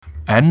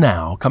And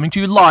now, coming to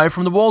you live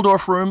from the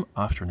Waldorf Room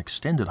after an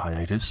extended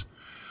hiatus,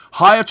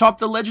 high atop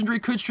the legendary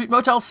Coode Street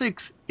Motel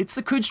 6, it's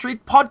the Coode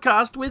Street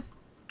Podcast with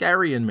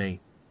Gary and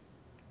me.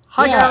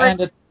 Hi,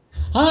 Gary.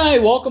 Hi,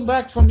 welcome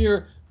back from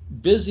your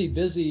busy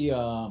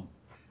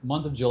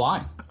month of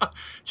July.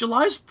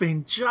 July's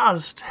been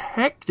just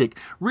hectic.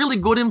 Really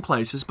good in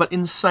places, but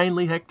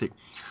insanely hectic.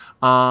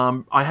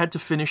 I had to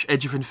finish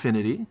Edge of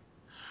Infinity,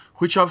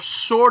 which I've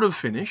sort of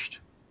finished.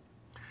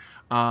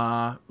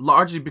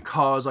 Largely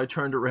because I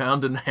turned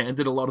around and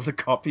handed a lot of the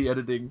copy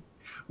editing.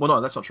 Well, no,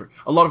 that's not true.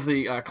 A lot of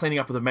the cleaning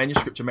up of the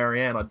manuscript to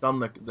Marianne. I'd done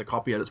the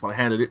copy edits, but I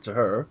handed it to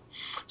her.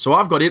 So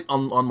I've got it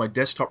on my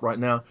desktop right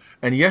now.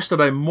 And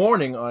yesterday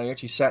morning, I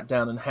actually sat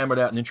down and hammered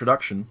out an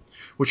introduction,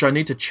 which I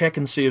need to check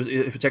and see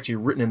if it's actually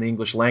written in the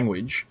English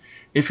language.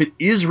 If it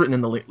is written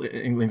in the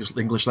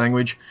English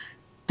language,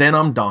 then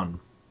I'm done.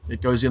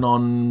 It goes in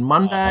on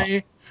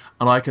Monday,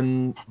 and I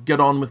can get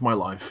on with my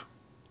life.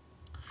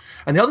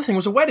 And the other thing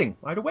was a wedding.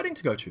 I had a wedding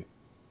to go to.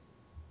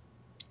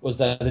 Was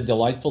that a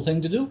delightful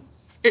thing to do?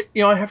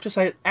 I have to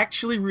say it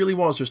actually really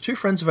was. There's two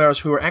friends of ours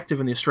who are active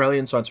in the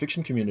Australian science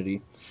fiction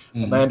community,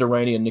 Amanda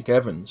Rainey and Nick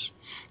Evans.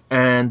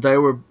 And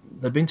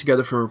they'd been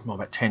together for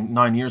about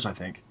 9 years, I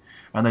think.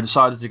 And they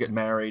decided to get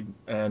married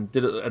and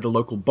did it at a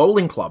local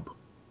bowling club,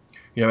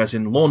 as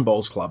in Lawn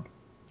Bowls Club.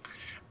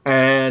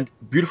 And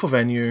beautiful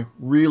venue,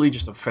 really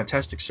just a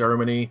fantastic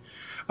ceremony.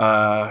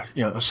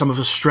 Some of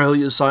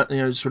Australia's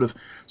sort of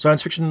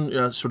science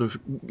fiction sort of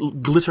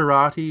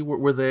glitterati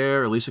were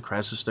there. Elisa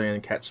Krassenstein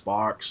and Kat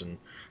Sparks and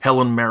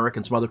Helen Merrick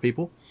and some other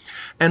people.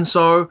 And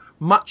so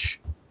much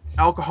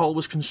alcohol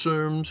was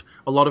consumed,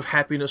 a lot of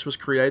happiness was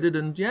created,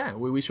 and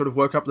we sort of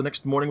woke up the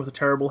next morning with a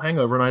terrible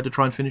hangover, and I had to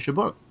try and finish a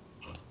book.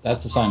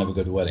 That's a sign of a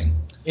good wedding.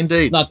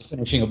 Indeed. Not the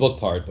finishing a book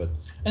part, but...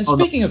 And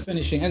speaking of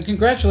finishing, and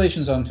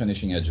congratulations on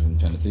finishing Edge of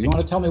Infinity, you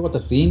want to tell me what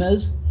the theme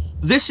is?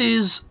 This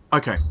is...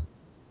 Okay.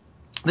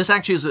 This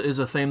actually is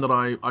a theme that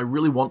I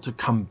really want to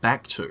come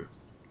back to.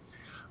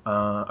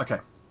 Okay.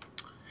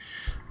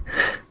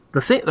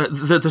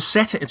 The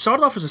setting... It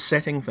started off as a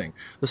setting thing.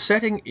 The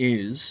setting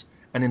is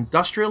an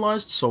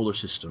industrialized solar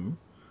system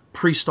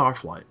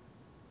pre-Starflight.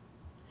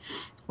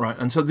 Right,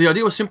 and so the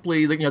idea was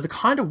simply that the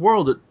kind of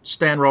world that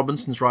Stan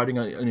Robinson's writing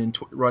about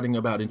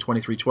in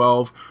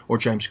 2312, or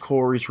James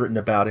Corey's written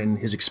about in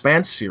his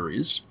Expanse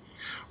series,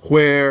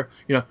 where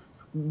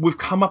we've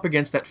come up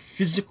against that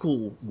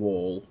physical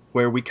wall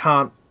where we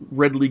can't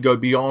readily go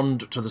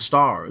beyond to the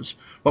stars,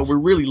 but we're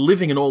really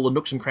living in all the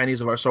nooks and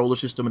crannies of our solar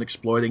system and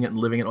exploiting it and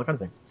living it, all kind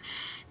of thing.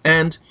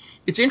 And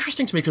it's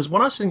interesting to me because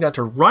when I was sitting down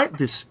to write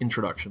this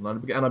introduction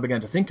and I began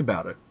to think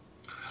about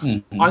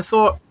it, I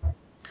thought,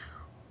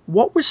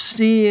 what we're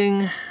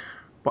seeing,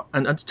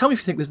 and tell me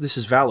if you think this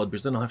is valid,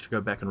 because then I'll have to go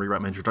back and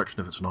rewrite my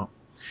introduction if it's not.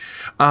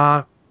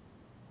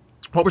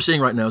 What we're seeing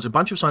right now is a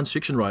bunch of science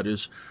fiction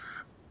writers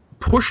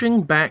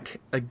pushing back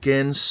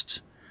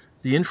against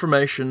the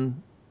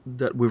information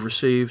that we've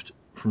received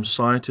from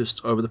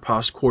scientists over the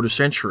past quarter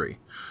century,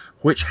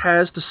 which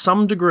has, to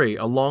some degree,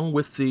 along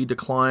with the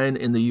decline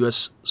in the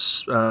U.S.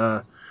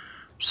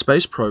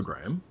 space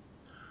program,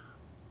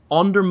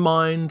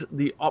 undermined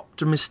the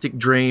optimistic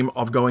dream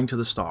of going to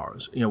the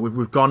stars.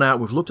 We've gone out,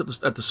 we've looked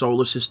at the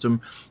solar system.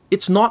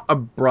 It's not a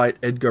bright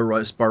Edgar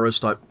Rice Burroughs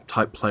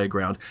type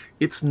playground.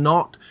 It's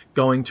not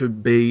going to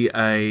be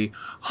a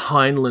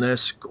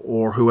Heinlein-esque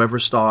or whoever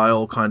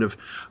style kind of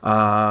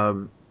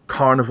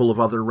carnival of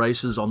other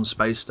races on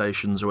space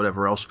stations or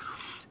whatever else.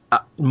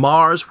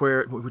 Mars,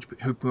 where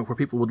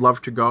people would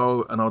love to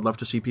go, and I would love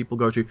to see people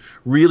go to,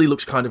 really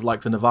looks kind of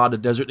like the Nevada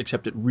desert,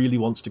 except it really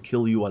wants to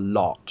kill you a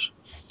lot.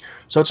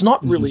 So it's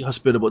not really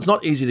hospitable. It's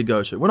not easy to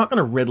go to. We're not going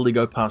to readily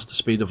go past the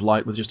speed of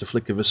light with just a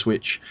flick of a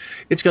switch.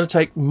 It's going to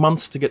take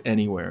months to get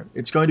anywhere.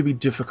 It's going to be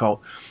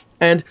difficult.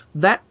 And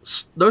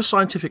those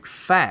scientific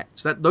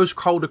facts, those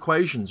cold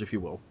equations, if you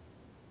will,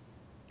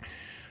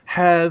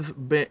 have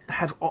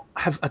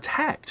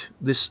attacked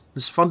this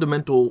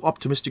fundamental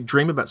optimistic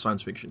dream about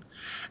science fiction.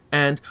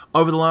 And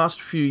over the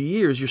last few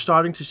years, you're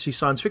starting to see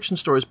science fiction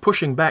stories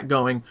pushing back,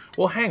 going,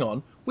 well, hang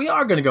on, we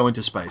are going to go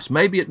into space.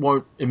 Maybe it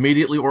won't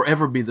immediately or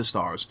ever be the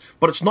stars,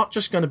 but it's not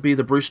just going to be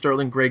the Bruce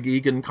Sterling, Greg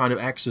Egan kind of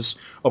axis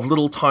of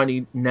little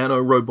tiny nano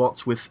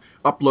robots with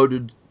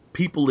uploaded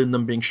people in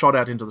them being shot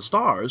out into the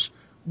stars.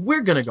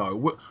 We're going to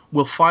go.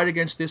 We'll fight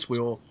against this.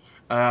 We'll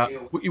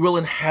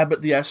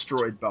inhabit the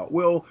asteroid belt.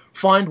 We'll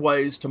find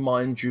ways to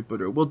mine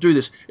Jupiter. We'll do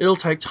this. It'll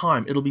take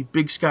time. It'll be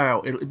big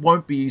scale. It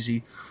won't be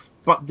easy.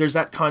 But there's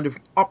that kind of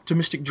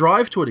optimistic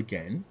drive to it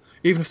again,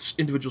 even if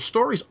individual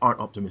stories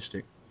aren't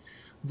optimistic,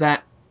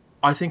 that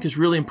I think is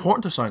really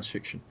important to science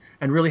fiction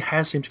and really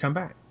has seemed to come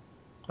back.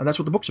 And that's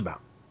what the book's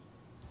about.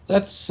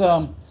 That's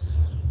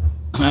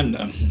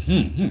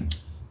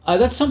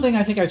that's something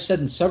I think I've said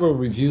in several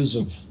reviews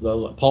of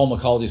Paul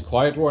McCauldey's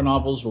Quiet War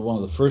novels. Were one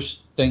of the first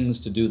things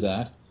to do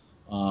that.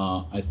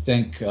 I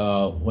think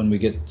when we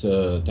get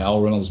to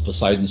Al Reynolds'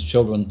 Poseidon's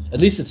Children, at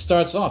least it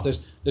starts off.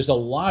 There's a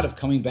lot of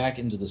coming back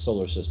into the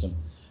solar system,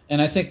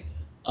 and I think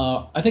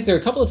there are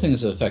a couple of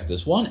things that affect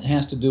this. One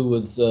has to do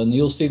with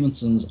Neil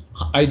Stephenson's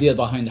idea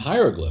behind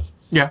hieroglyph,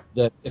 Yeah.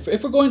 That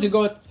if we're going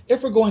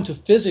to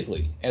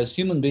physically, as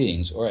human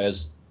beings, or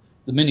as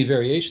the many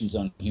variations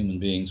on human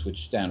beings,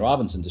 which Stan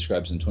Robinson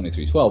describes in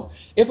 2312,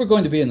 if we're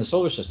going to be in the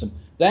solar system,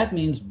 that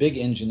means big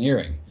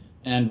engineering.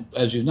 And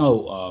as you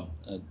know,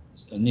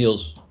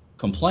 Neil's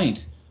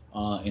complaint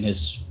in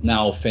his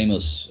now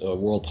famous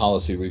World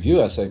Policy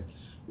Review essay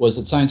was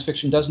that science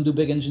fiction doesn't do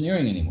big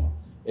engineering anymore.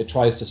 It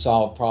tries to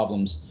solve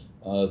problems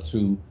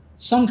through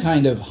some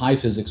kind of high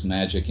physics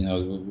magic.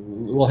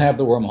 We'll have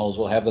the wormholes,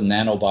 we'll have the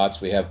nanobots,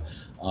 we have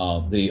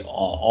the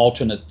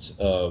alternate,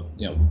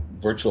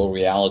 virtual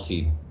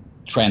reality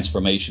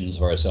transformations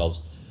of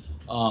ourselves.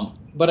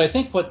 But I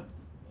think what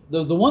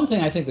the one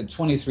thing I think that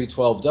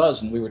 2312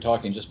 does, and we were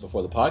talking just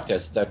before the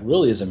podcast, that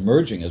really is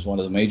emerging as one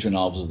of the major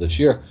novels of this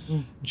year,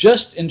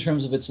 just in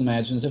terms of its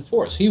imaginative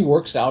force. He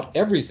works out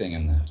everything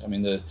in that. I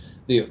mean,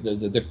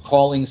 the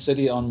crawling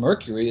city on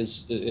Mercury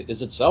is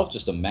itself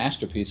just a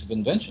masterpiece of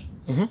invention.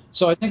 Mm-hmm.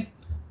 So I think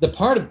the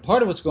part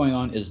of what's going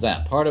on is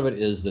that. Part of it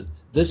is that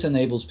this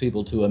enables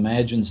people to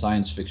imagine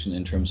science fiction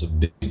in terms of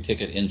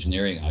big-ticket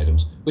engineering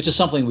items, which is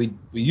something we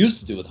used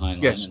to do with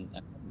Heinlein. Yes. And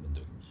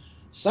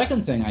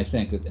second thing I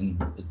think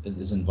that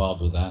is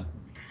involved with that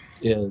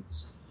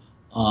is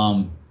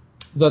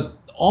that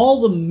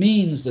all the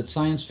means that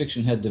science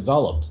fiction had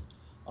developed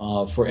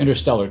for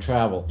interstellar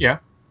travel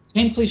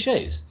became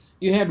cliches.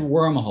 You had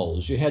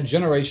wormholes, you had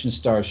generation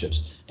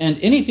starships, and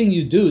anything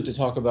you do to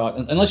talk about,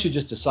 unless you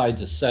just decide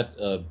to set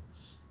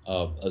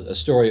a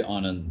story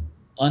on an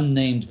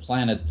unnamed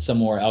planet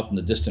somewhere out in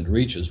the distant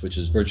reaches, which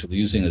is virtually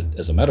using it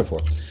as a metaphor.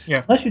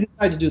 Yeah. Unless you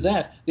decide to do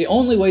that, the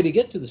only way to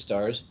get to the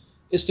stars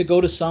is to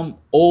go to some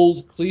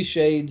old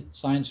cliched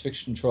science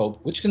fiction trope,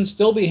 which can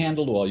still be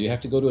handled well. You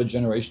have to go to a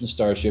generation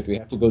starship, you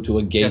have to go to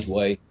a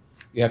gateway,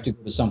 you have to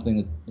go to something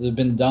that has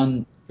been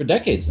done for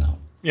decades now.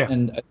 Yeah.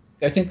 And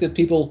I think that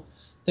people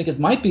think it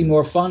might be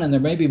more fun and there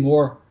may be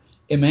more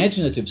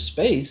imaginative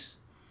space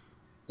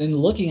than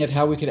looking at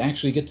how we could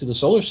actually get to the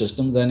solar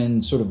system than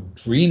in sort of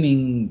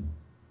dreaming,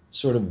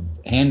 sort of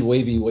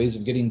hand-wavy ways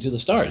of getting to the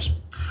stars.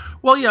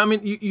 Well, yeah, I mean,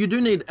 you do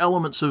need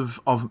elements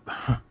of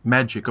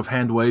magic, of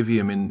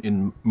hand-wavium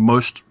in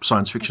most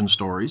science fiction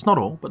stories. Not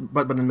all,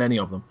 but in many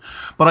of them.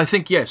 But I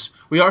think, yes,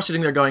 we are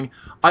sitting there going,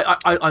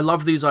 I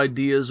love these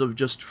ideas of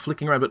just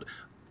flicking around, but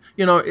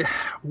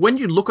when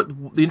you look at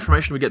the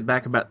information we get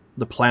back about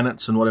the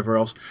planets and whatever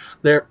else,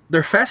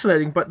 they're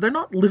fascinating, but they're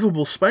not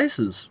livable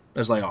spaces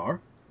as they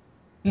are.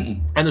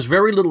 Mm-mm. And there's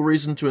very little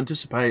reason to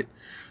anticipate,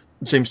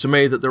 it seems to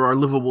me, that there are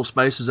livable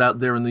spaces out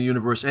there in the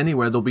universe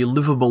anywhere. There'll be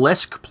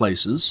livable-esque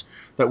places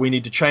that we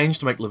need to change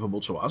to make livable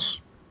to us.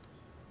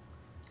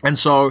 And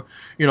so,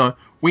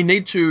 we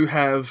need to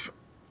have,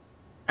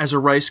 as a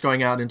race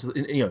going out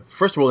into,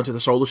 first of all into the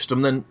solar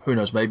system, then who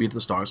knows, maybe into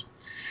the stars.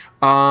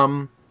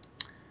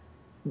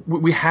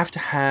 We have to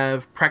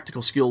have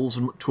practical skills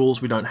and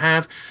tools we don't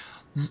have.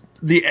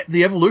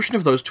 The evolution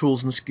of those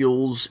tools and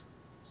skills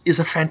is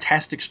a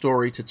fantastic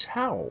story to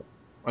tell,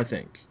 I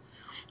think.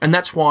 And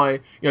that's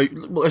why,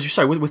 as you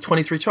say, with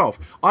 2312,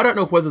 I don't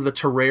know whether the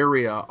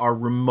terraria are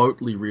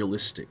remotely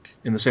realistic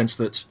in the sense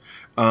that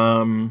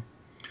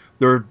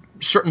there are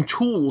certain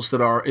tools that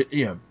are,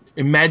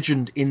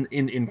 imagined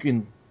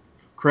in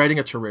creating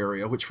a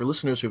terraria, which for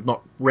listeners who have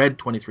not read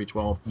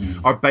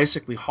 2312 are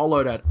basically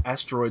hollowed out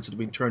asteroids that have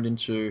been turned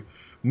into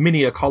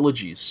mini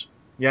ecologies.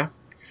 Yeah?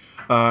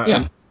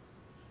 And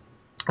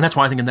that's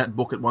why I think in that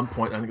book at one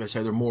point, I think they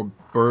say there are more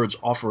birds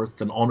off Earth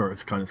than on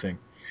Earth kind of thing.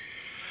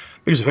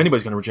 Because if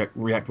anybody's going to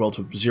react well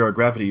to zero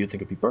gravity, you'd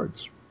think it'd be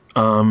birds.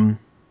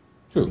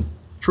 True.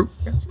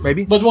 Yeah,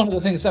 maybe. But one of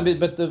the things,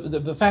 but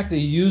the fact that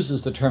he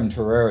uses the term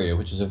terraria,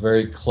 which is a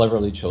very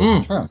cleverly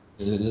chosen term,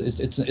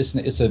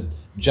 it's a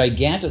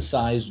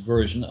giganticized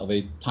version of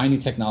a tiny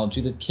technology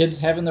that kids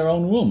have in their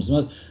own rooms.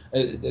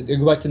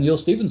 Go back to Neil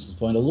Stephenson's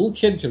point. A little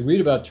kid could read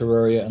about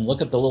terraria and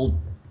look at the little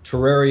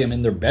terrarium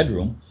in their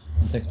bedroom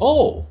and think,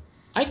 oh,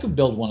 I could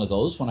build one of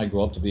those when I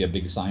grow up to be a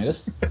big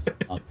scientist.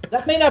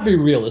 That may not be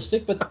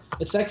realistic, but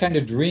it's that kind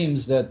of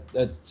dreams that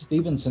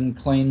Stevenson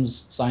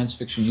claims science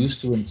fiction used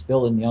to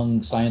instill in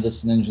young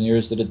scientists and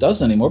engineers that it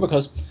doesn't anymore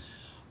because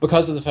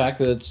of the fact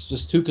that it's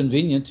just too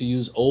convenient to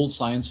use old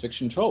science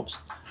fiction tropes.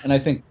 And I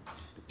think,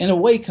 in a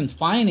way,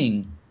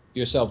 confining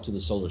yourself to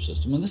the solar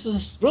system, and this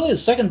is really the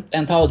second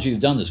anthology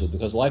you've done this with,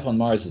 because Life on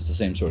Mars is the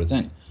same sort of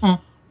thing,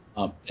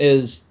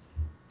 is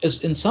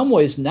in some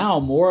ways now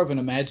more of an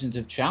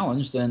imaginative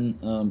challenge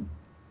than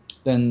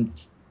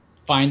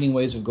finding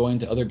ways of going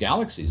to other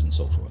galaxies and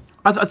so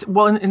forth.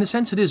 Well, in a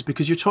sense it is,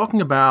 because you're talking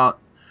about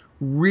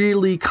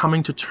really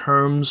coming to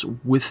terms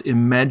with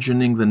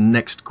imagining the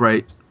next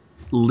great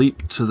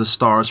leap to the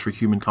stars for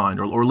humankind,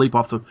 or leap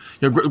off the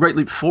great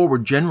leap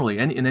forward generally,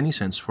 in any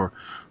sense for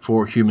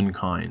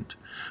humankind.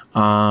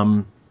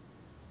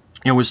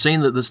 We've seen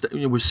that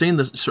we've seen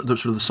the sort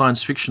of the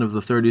science fiction of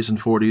the 30s and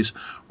 40s,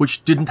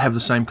 which didn't have the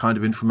same kind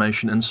of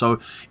information, and so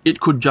it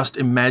could just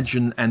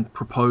imagine and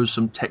propose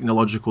some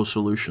technological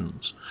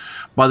solutions.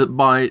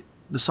 By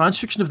the science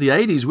fiction of the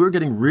 80s, we were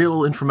getting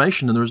real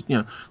information,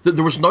 and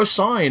there was no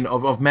sign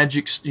of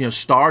magic,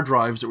 star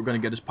drives that were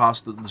going to get us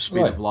past the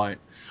speed of light.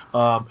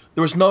 There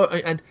was no,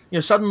 and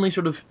suddenly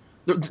sort of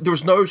there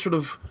was no sort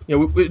of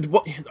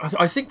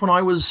I think when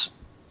I was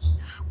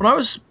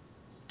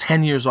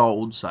 10 years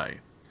old, say,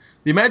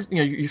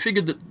 you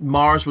figured that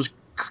Mars was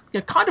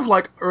kind of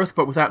like Earth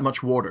but without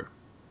much water.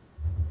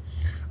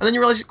 And then you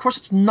realize, of course,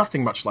 it's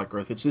nothing much like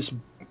Earth. It's this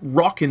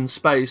rock in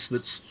space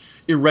that's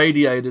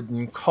irradiated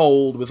and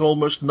cold with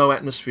almost no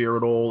atmosphere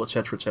at all,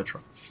 etc., etc.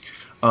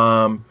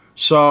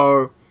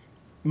 So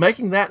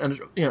making that an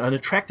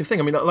attractive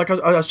thing. I mean, like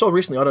I saw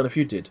recently, I don't know if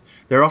you did,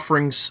 they're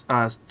offering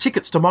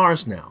tickets to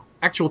Mars now,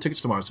 actual tickets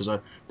to Mars. There's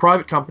a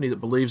private company that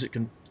believes it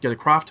can get a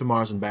craft to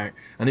Mars and back,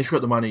 and if you've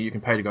got the money, you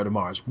can pay to go to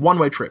Mars.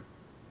 One-way trip.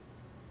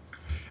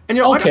 And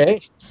okay.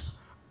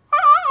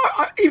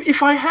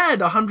 If I had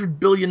 $100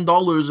 billion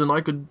and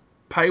I could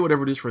pay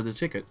whatever it is for the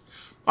ticket,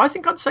 I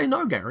think I'd say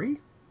no, Gary.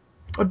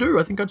 I do.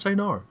 I think I'd say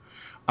no.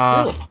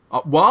 Really?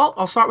 Well,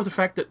 I'll start with the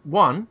fact that,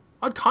 one,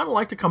 I'd kind of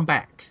like to come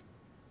back.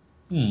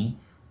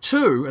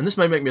 Two, and this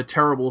may make me a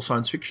terrible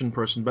science fiction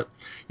person, but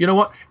you know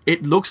what?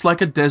 It looks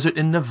like a desert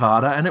in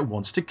Nevada and it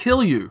wants to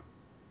kill you.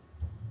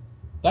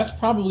 That's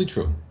probably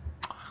true.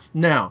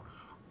 Now,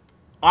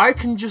 I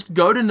can just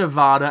go to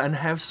Nevada and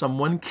have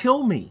someone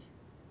kill me.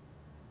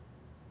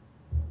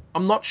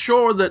 I'm not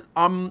sure that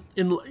I'm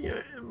in.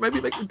 Maybe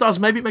it does.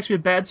 Maybe it makes me a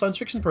bad science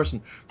fiction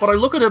person. But I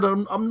look at it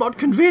and I'm not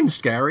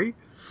convinced, Gary.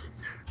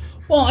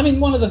 Well, I mean,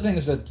 one of the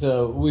things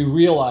that we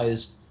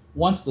realized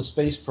once the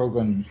space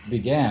program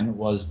began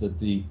was that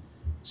the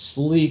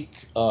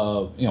sleek,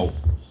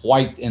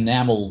 white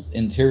enameled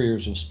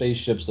interiors of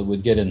spaceships that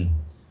would get in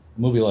a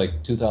movie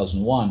like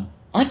 2001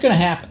 aren't going to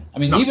happen. I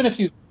mean, no. even if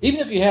you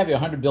have your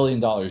 $100 billion,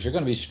 you're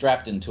going to be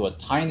strapped into a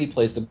tiny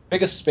place. The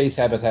biggest space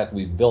habitat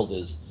we've built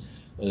is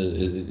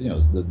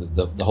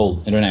the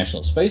whole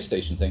International Space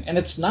Station thing, and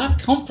it's not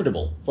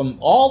comfortable. From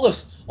all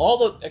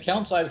the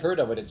accounts I've heard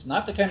of it, it's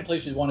not the kind of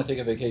place you'd want to take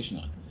a vacation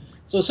on.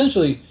 So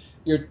essentially,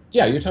 you're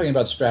talking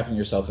about strapping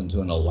yourself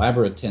into an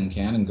elaborate tin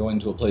can and going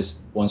to a place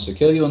that wants to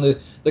kill you, and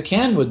the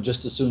can would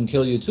just as soon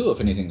kill you too if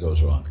anything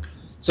goes wrong.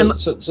 So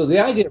the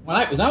idea when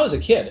I was a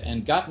kid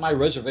and got my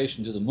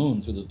reservation to the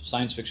moon through the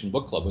Science Fiction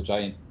Book Club, which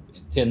I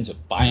intend to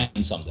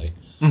find someday.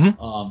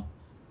 Mm-hmm.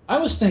 I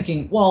was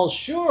thinking, well,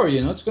 sure,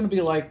 it's going to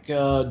be like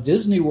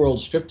Disney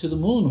World's trip to the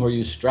moon, where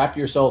you strap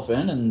yourself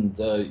in and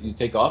you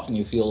take off and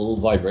you feel a little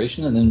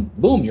vibration, and then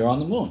boom, you're on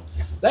the moon.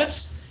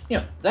 That's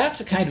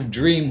a kind of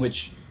dream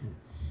which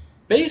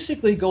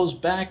basically goes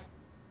back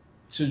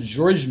to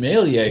Georges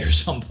Méliès or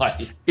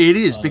somebody. It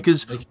is,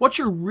 because what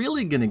you're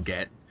really going to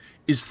get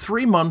is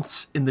 3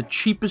 months in the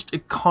cheapest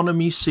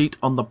economy seat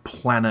on the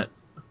planet.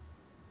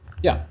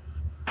 Yeah.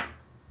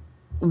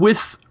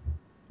 With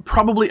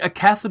probably a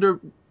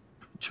catheter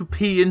to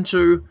pee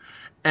into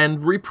and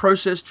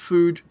reprocessed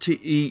food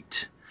to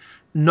eat,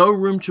 no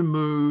room to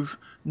move,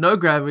 no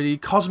gravity,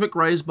 cosmic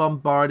rays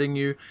bombarding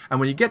you, and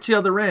when you get to the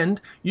other end,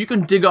 you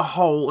can dig a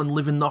hole and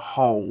live in the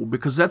hole,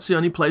 because that's the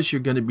only place you're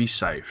going to be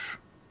safe.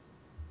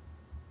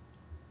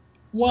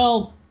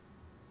 Well,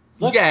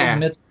 let's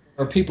admit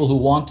there are people who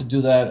want to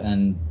do that,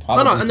 and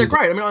probably... No, and they're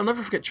great. I mean, I'll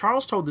never forget,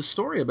 Charles told this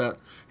story about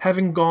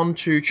having gone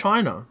to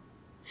China,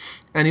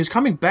 and he was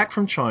coming back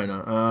from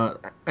China,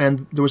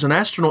 and there was an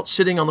astronaut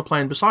sitting on the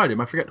plane beside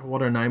him. I forget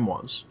what her name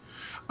was.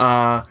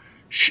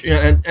 She'd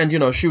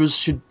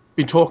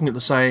been talking at the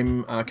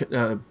same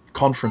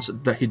conference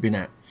that he'd been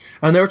at,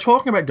 and they were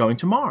talking about going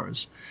to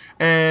Mars.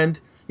 And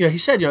he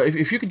said,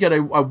 if you could get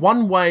a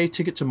one-way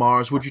ticket to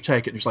Mars, would you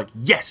take it? And he was like,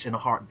 yes, in a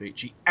heartbeat.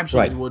 She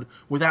absolutely would,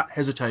 without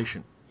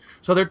hesitation.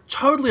 So there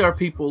totally are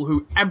people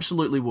who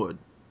absolutely would.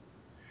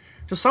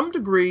 To some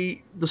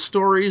degree, the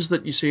stories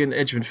that you see in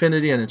Edge of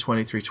Infinity and in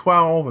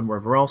 2312 and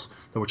wherever else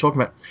that we're talking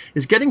about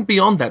is getting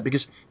beyond that,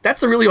 because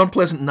that's the really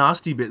unpleasant,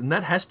 nasty bit, and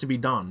that has to be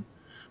done.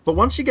 But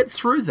once you get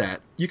through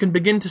that, you can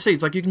begin to see.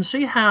 It's like you can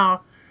see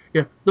how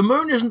the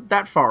moon isn't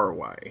that far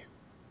away.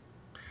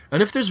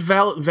 And if there's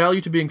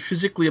value to being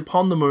physically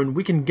upon the moon,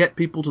 we can get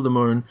people to the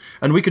moon,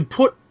 and we could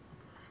put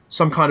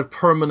some kind of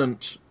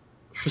permanent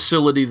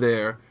facility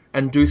there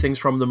and do things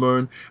from the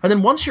moon. And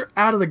then once you're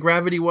out of the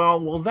gravity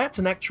well, that's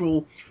an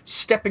actual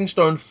stepping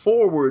stone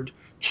forward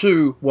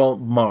to,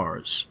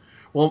 Mars.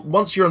 Well,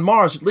 once you're on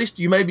Mars, at least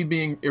you may be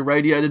being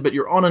irradiated, but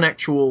you're on an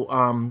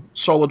actual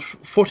solid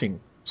footing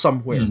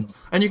somewhere.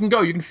 And you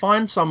can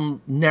find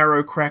some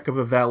narrow crack of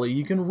a valley,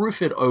 you can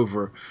roof it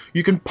over,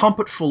 you can pump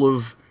it full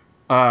of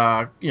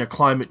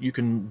climate you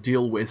can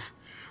deal with,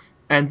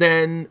 and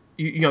then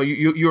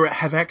you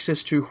have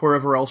access to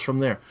wherever else from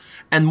there.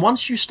 And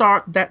once you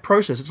start that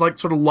process, it's like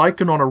sort of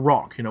lichen on a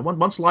rock.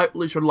 Once life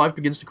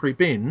begins to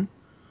creep in,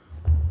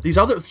 these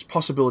other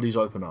possibilities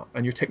open up,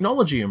 and your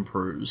technology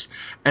improves,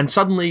 and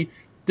suddenly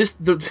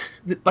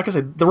like I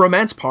said, the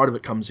romance part of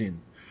it comes in.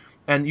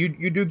 And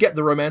you do get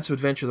the romance of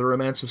adventure, the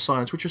romance of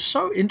science, which is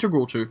so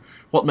integral to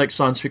what makes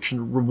science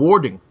fiction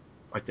rewarding,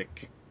 I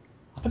think.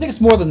 I think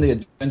it's more than the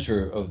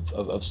adventure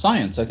of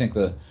science. I think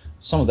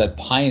some of that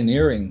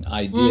pioneering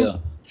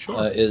idea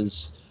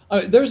is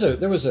There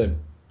was a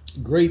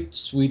great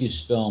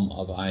Swedish film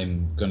of,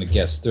 I'm going to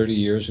guess, 30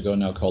 years ago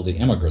now, called The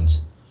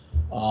Immigrants.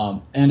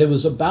 And it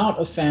was about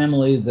a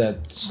family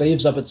that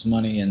saves up its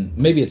money, and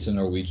maybe it's a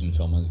Norwegian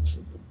film. And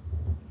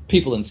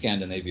people in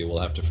Scandinavia will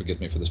have to forgive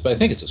me for this, but I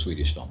think it's a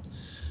Swedish film.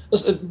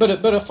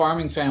 But a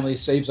farming family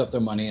saves up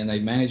their money, and they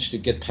manage to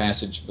get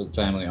passage for the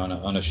family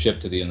on a ship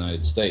to the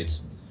United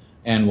States.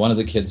 And one of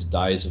the kids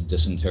dies of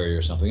dysentery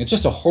or something. It's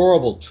just a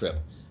horrible trip.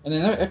 And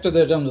then after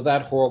they're done with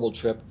that horrible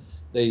trip,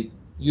 they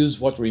use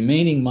what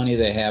remaining money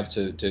they have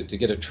to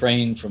get a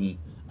train from,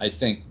 I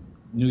think,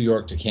 New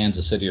York to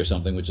Kansas City or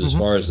something, which is as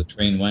far as the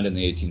train went in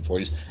the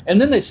 1840s.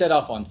 And then they set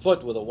off on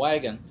foot with a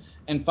wagon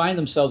and find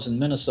themselves in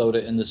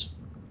Minnesota in this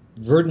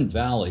verdant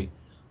valley,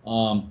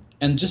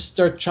 and just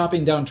start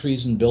chopping down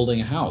trees and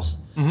building a house.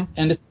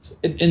 And it's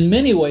in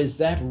many ways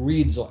that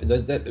reads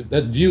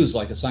that views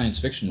like a science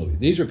fiction movie.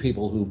 These are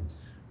people who,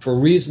 for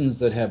reasons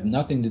that have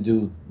nothing to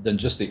do than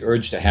just the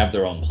urge to have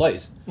their own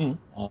place,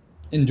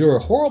 endure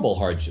horrible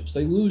hardships.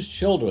 They lose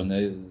children.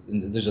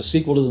 There's a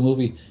sequel to the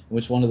movie in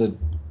which one of the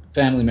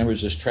family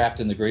members is trapped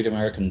in the Great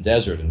American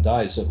Desert and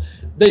dies. So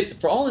they,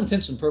 for all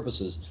intents and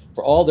purposes,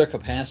 for all their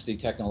capacity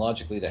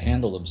technologically to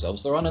handle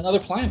themselves, they're on another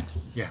planet.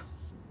 Yeah.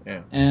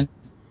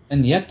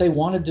 And yet they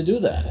wanted to do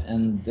that,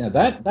 and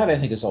that I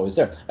think is always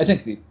there. I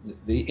think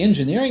the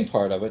engineering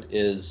part of it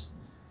is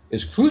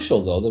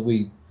crucial, though, that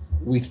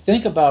we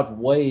think about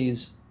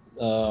ways,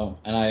 and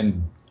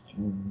I'm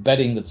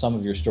betting that some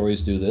of your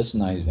stories do this,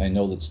 and I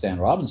know that Stan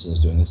Robinson is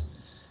doing this,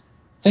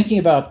 thinking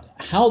about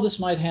how this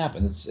might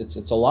happen.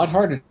 It's a lot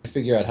harder to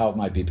figure out how it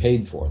might be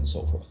paid for and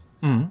so forth.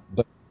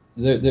 But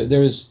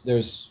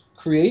there's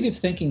creative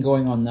thinking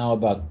going on now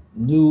about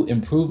new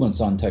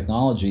improvements on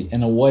technology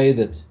in a way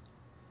that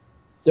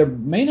there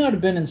may not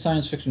have been in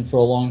science fiction for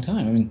a long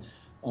time. I mean,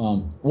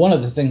 one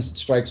of the things that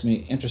strikes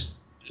me interesting,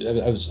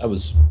 I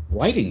was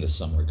writing this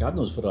somewhere, God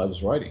knows what I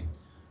was writing,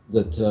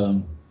 that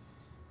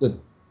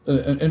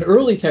an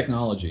early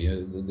technology,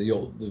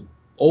 the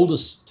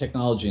oldest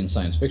technology in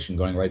science fiction,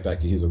 going right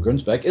back to Hugo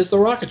Gernsback, is the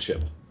rocket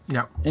ship.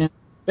 Yeah. And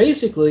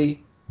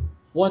basically,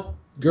 what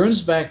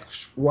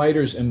Gernsback's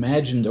writers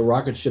imagined a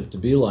rocket ship to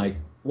be like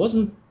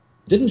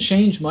didn't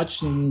change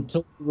much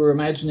until we were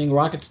imagining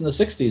rockets in the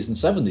 60s and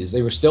 70s.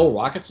 They were still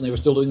rockets, and they were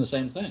still doing the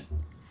same thing.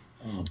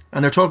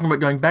 And they're talking about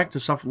going back to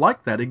stuff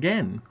like that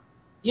again.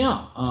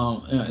 Yeah,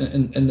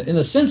 and in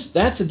a sense,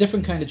 that's a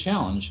different kind of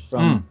challenge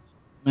from...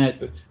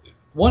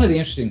 One of the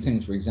interesting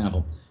things, for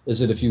example, is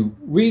that if you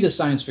read a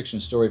science fiction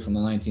story from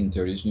the 1930s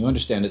and you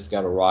understand it's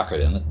got a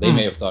rocket in it, they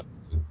may have thought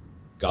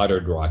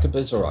Goddard rocket,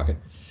 but it's a rocket.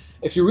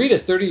 If you read a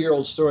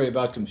 30-year-old story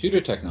about computer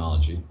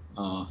technology,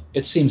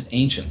 it seems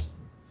ancient.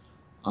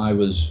 I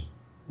was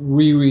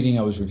reviewing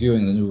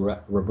the new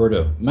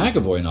Roberta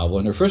McAvoy novel,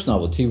 and her first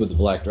novel, Tea with the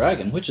Black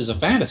Dragon, which is a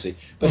fantasy,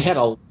 but had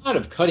a lot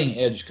of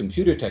cutting-edge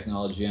computer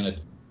technology in it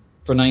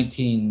for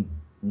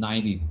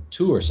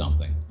 1992 or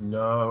something.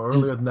 No,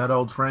 earlier than that,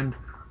 old friend.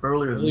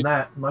 Earlier than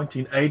that,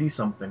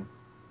 1980-something.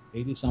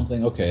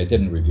 80-something? Okay, I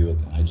didn't review it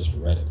then. I just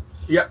read it.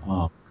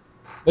 Yeah.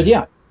 But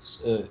yeah,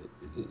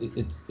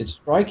 it's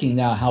striking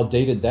now how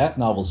dated that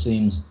novel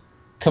seems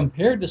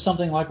compared to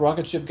something like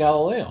Rocket Ship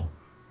Galileo.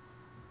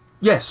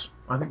 Yes,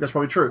 I think that's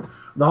probably true.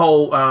 The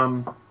whole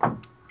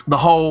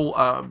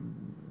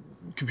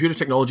computer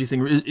technology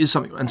thing is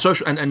something, and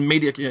social and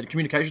media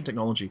communication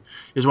technology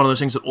is one of those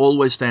things that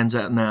always stands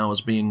out now as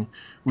being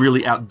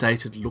really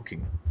outdated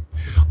looking.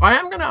 I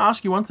am going to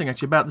ask you one thing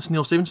actually about this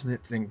Neil Stephenson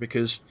thing,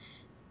 because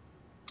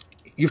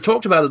you've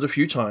talked about it a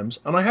few times,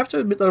 and I have to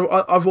admit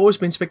that I've always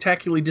been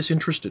spectacularly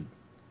disinterested,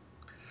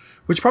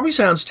 which probably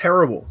sounds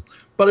terrible.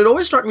 But it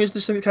always struck me as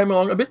this thing that came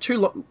along a bit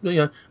too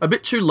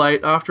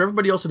late after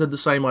everybody else had the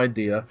same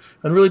idea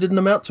and really didn't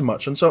amount to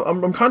much. And so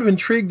I'm kind of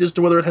intrigued as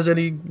to whether it has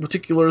any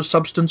particular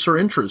substance or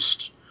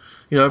interest.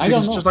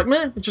 Because it's just like,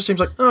 meh, it just seems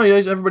like, oh yeah,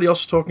 everybody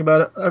else was talking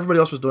about it, everybody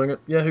else was doing it.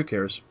 Yeah, who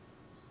cares?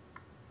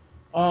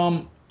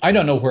 I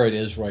don't know where it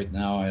is right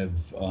now.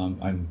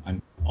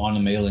 I'm on a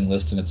mailing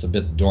list, and it's a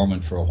bit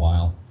dormant for a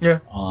while. Yeah.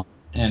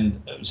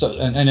 And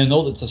I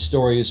know that the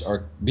stories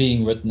are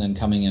being written and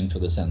coming in for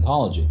this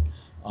anthology.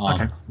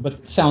 Okay. But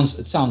it sounds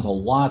a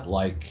lot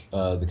like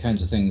the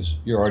kinds of things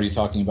you're already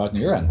talking about in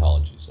your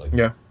anthologies. Like,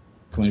 yeah,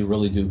 can we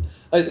really do?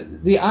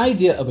 The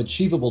idea of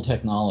achievable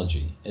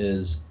technology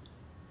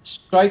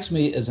strikes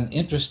me as an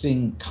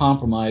interesting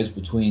compromise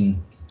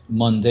between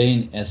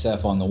mundane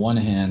SF on the one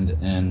hand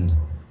and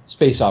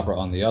space opera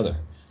on the other.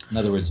 In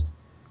other words,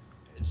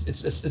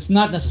 it's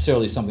not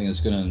necessarily something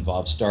that's going to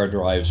involve star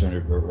drives or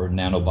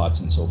nanobots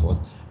and so forth.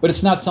 But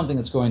it's not something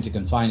that's going to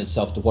confine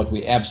itself to what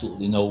we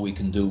absolutely know we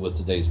can do with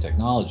today's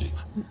technology.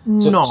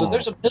 So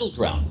there's a middle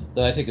ground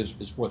that I think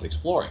is worth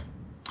exploring.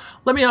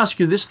 Let me ask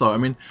you this, though. I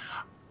mean,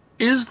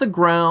 is the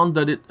ground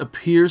that it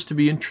appears to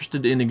be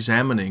interested in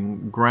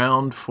examining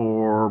ground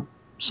for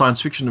science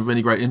fiction of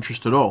any great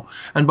interest at all?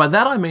 And by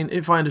that I mean,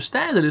 if I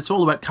understand it, it's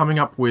all about coming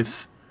up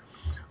with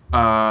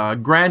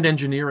grand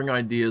engineering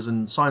ideas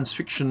and science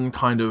fiction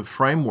kind of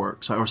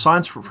frameworks, or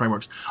science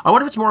frameworks. I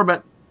wonder if it's more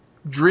about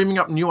dreaming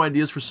up new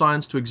ideas for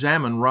science to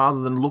examine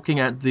rather than looking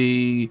at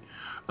the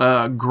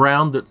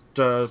ground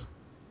that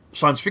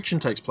science fiction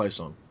takes place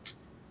on.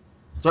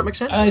 Does that make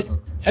sense?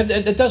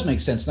 It does make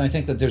sense, and I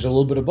think that there's a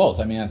little bit of both.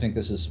 I mean, I think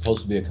this is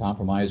supposed to be a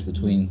compromise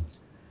between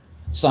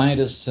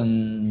scientists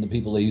and the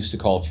people they used to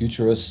call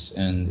futurists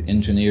and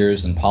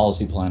engineers and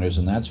policy planners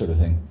and that sort of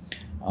thing,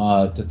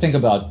 to think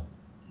about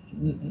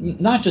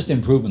not just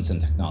improvements in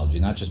technology,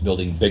 not just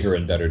building bigger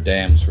and better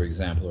dams, for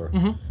example,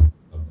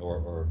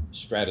 or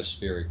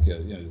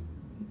stratospheric,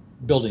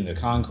 building the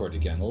Concorde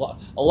again. A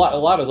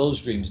lot of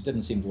those dreams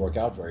didn't seem to work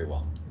out very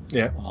well.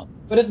 Yeah.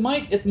 But it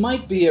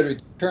might be a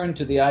return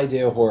to the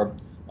idea where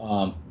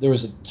there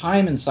was a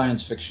time in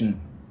science fiction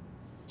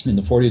in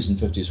the 40s and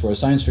 50s where a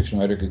science fiction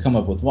writer could come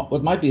up with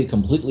what might be a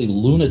completely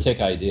lunatic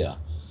idea.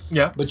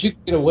 Yeah. But you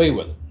could get away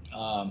with it.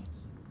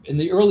 In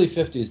the early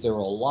 50s, there were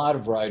a lot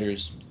of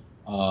writers.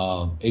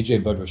 A.J.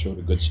 Budrus wrote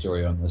a good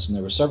story on this, and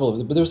there were several of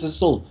them. But there was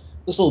this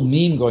little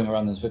meme going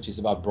around in the 50s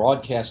about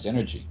broadcast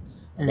energy,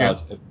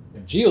 about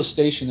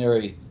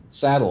geostationary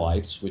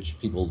satellites, which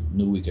people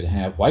knew we could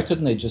have. Why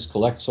couldn't they just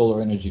collect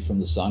solar energy from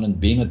the sun and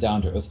beam it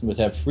down to Earth and would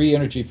have free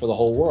energy for the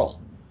whole world?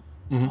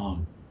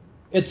 Mm-hmm.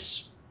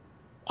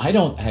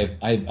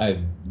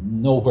 I'm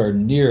nowhere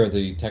near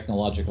the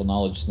technological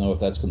knowledge to know if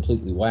that's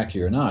completely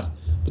wacky or not.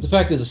 But the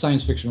fact is, a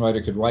science fiction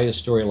writer could write a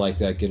story like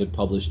that, get it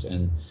published,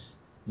 and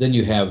then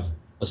you have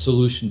a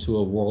solution to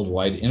a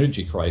worldwide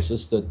energy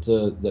crisis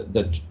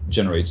that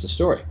generates the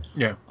story.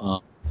 Yeah.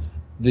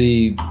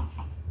 The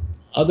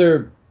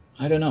other,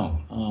 I don't know.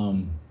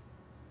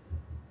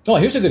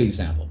 Here's a good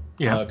example.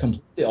 Yeah.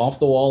 Completely off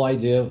the wall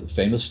idea.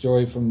 Famous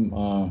story from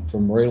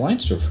Murray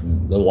Leinster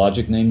from The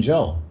Logic Named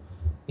Joe.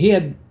 He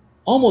had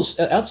almost,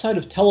 outside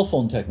of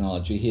telephone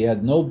technology, he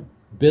had no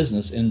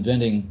business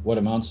inventing what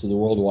amounts to the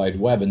World Wide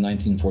Web in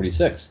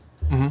 1946.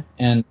 Mm-hmm.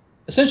 And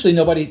essentially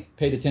nobody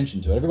paid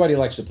attention to it. Everybody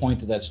likes to point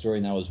to that story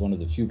now as one of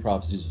the few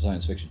prophecies of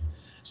science fiction.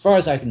 As far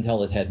as I can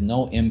tell, it had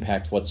no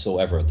impact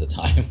whatsoever at the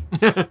time.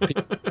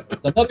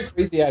 It's another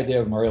crazy idea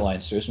of Murray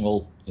Leinster's,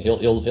 and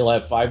he'll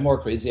have 5 more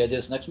crazy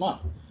ideas next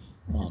month.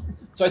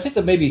 So I think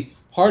that maybe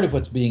part of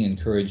what's being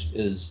encouraged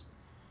is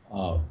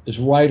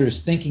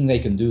writers thinking they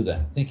can do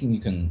that, thinking you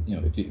can,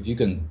 if you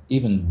can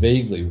even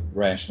vaguely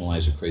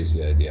rationalize a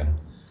crazy idea,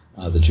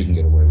 that you can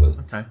get away with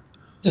it. Okay.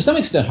 To some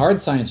extent,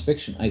 hard science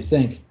fiction, I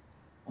think,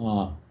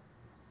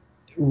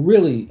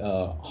 really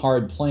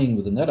hard playing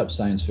with the net up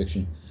science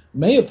fiction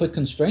may have put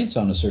constraints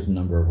on a certain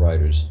number of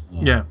writers.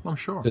 Yeah, I'm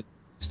sure. To the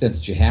extent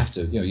that you have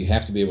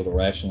to be able to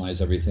rationalize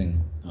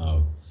everything,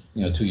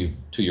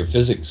 to your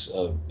physics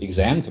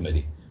exam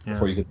committee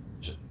before you could.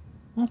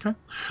 Okay.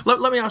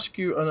 Let me ask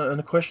you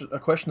a question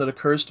that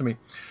occurs to me.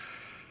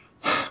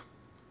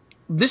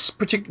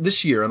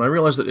 This year, and I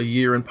realize that a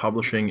year in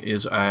publishing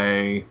is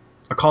a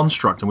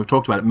construct, and we've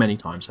talked about it many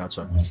times, how it's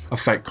a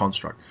fake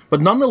construct.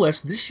 But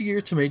nonetheless, this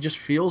year to me just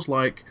feels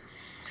like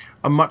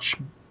a much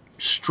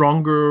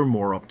stronger,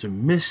 more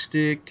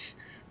optimistic,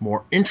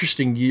 more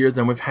interesting year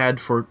than we've had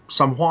for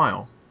some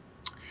while.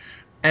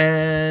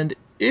 And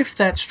if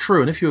that's true,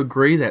 and if you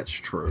agree that's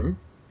true,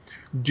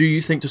 do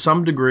you think to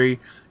some degree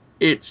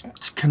it's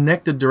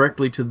connected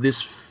directly to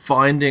this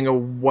finding a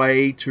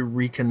way to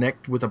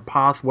reconnect with a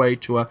pathway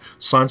to a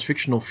science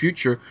fictional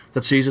future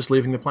that sees us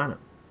leaving the planet?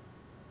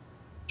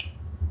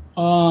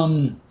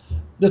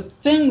 The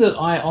thing that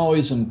I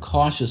always am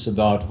cautious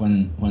about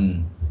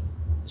when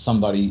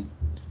somebody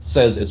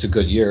says it's a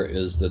good year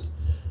is that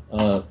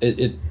I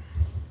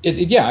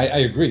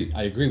agree.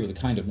 I agree with the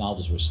kind of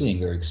novels we're seeing.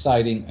 They're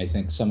exciting. I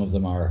think some of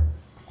them are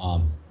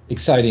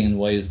exciting in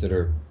ways that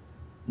are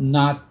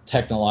not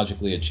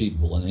technologically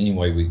achievable in any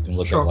way we can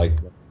look at, like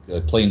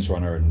the Plains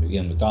Runner and the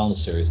Ian McDonald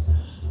series.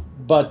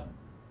 But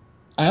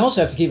I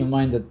also have to keep in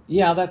mind that,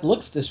 that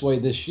looks this way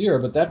this year,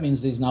 but that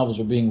means these novels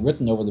are being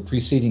written over the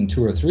preceding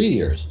 2 or 3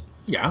 years.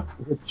 Yeah.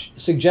 Which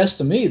suggests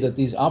to me that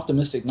these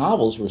optimistic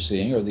novels we're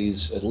seeing, or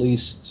these at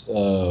least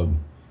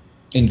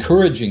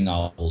encouraging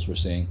novels we're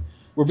seeing,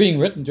 were being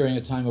written during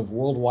a time of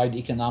worldwide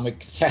economic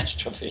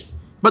catastrophe.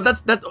 But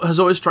that has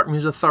always struck me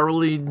as a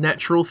thoroughly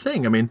natural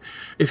thing. I mean,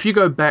 if you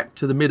go back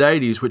to the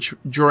mid-'80s, which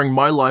during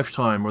my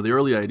lifetime, or the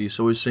early 80s,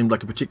 always seemed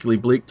like a particularly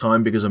bleak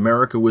time because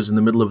America was in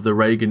the middle of the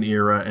Reagan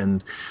era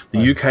and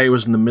the UK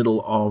was in the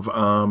middle of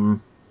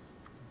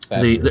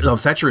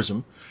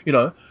Thatcherism.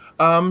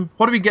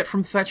 What do we get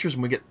from Thatcherism?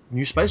 We get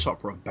new space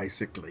opera,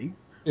 basically.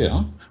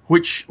 Yeah.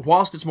 Which,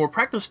 whilst it's more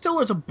practical, still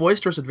is a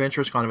boisterous,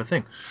 adventurous kind of a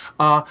thing.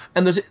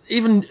 And there's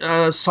even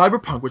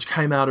cyberpunk, which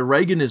came out of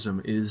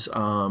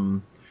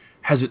Reaganism,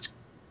 has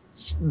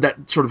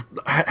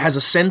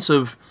a sense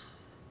of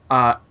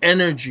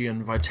energy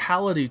and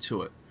vitality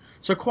to it.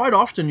 So quite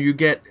often you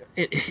get,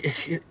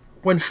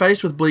 when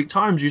faced with bleak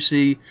times, you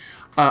see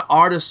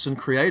artists and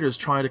creators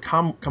trying to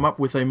come up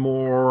with a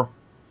more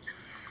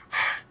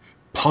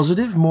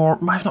positive, not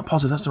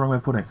positive, that's the wrong way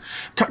of putting it,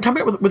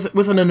 coming up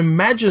with an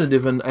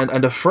imaginative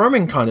and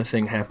affirming kind of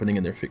thing happening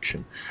in their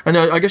fiction. And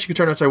I guess you could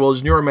turn around and say, well,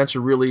 is Neuromancer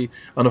really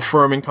an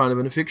affirming kind of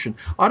a fiction?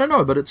 I don't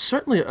know, but it's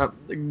certainly got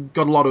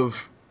a lot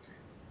of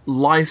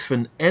life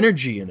and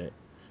energy in it,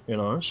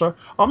 So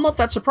I'm not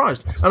that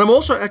surprised. And I'm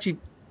also actually,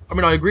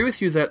 I agree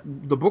with you that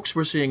the books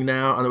we're seeing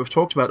now and that we've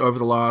talked about over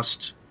the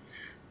last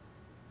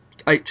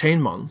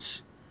 18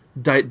 months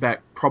date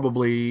back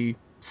probably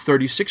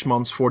 36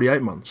 months,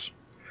 48 months.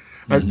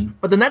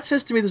 But then that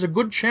says to me there's a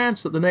good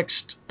chance that the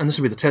next, and this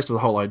will be the test of the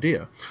whole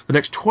idea, the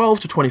next 12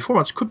 to 24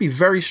 months could be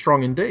very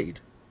strong indeed.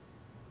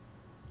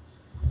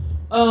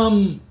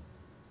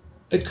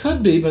 It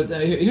could be, but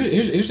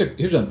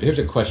here's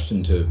a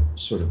question to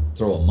sort of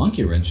throw a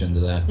monkey wrench into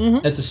that.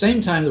 At the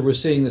same time that we're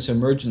seeing this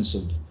emergence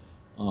of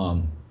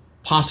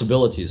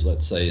possibilities,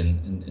 let's say,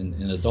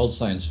 in adult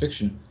science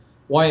fiction,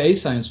 YA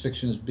science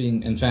fiction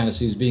and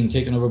fantasy is being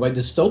taken over by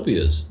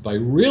dystopias, by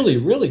really,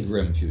 really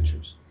grim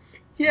futures.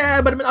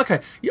 Yeah, but okay.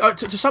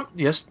 To some,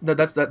 yes,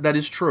 that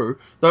is true.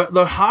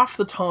 Though half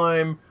the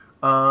time,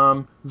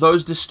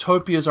 those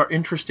dystopias are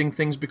interesting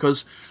things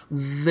because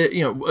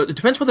it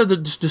depends whether the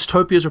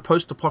dystopias are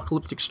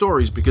post-apocalyptic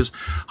stories. Because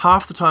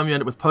half the time you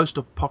end up with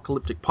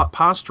post-apocalyptic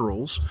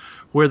pastorals,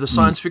 where the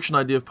science fiction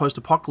idea of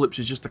post-apocalypse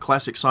is just the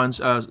classic science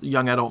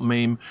young adult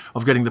meme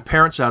of getting the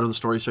parents out of the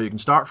story so you can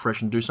start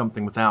fresh and do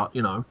something without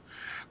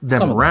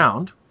them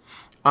around.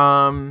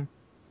 I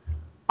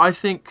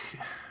think.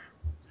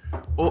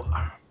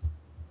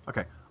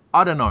 Okay,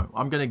 I don't know.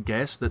 I'm going to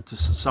guess that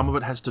some of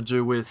it has to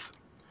do with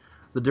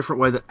the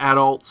different way that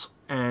adults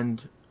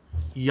and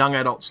young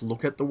adults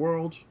look at the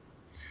world.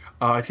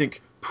 I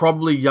think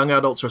probably young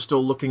adults are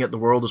still looking at the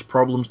world as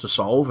problems to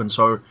solve, and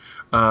so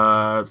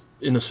your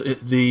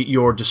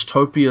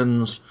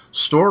dystopians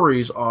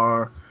stories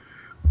are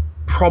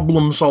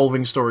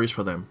problem-solving stories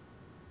for them.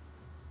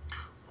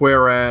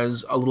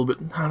 Whereas a little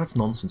bit, that's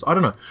nonsense. I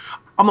don't know.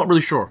 I'm not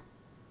really sure.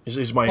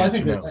 Is my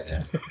answer now.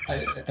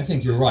 I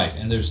think you're right,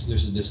 and there's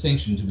a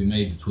distinction to be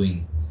made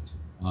between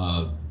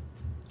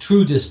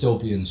true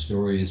dystopian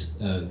stories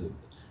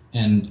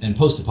and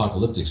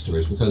post-apocalyptic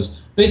stories, because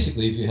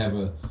basically, if you have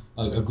a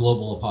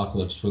global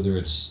apocalypse, whether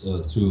it's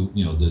through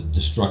the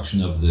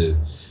destruction of the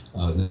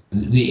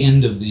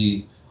end of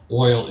the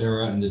oil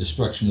era and the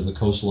destruction of the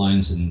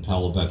coastlines in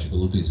Paolo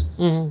Bacigalupi's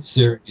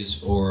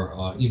series,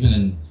 or even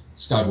in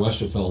Scott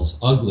Westerfeld's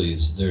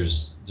Uglies,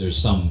 there's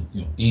some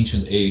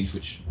ancient age,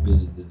 which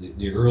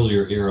the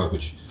earlier era,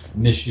 which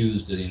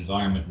misused the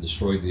environment and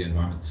destroyed the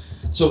environment.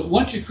 So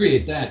once you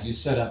create that, you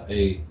set up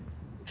a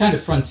kind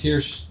of frontier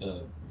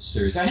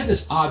series. I had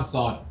this odd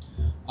thought.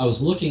 I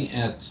was looking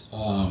at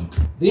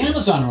the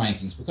Amazon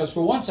rankings, because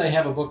for once I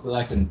have a book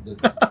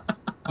that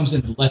comes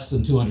in less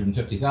than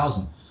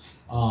 250,000,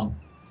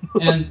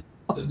 and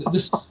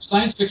this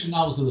science fiction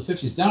novels of the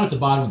 50s down at the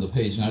bottom of the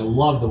page, and I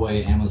love the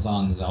way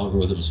Amazon's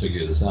algorithms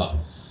figure this out.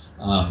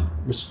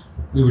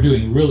 We were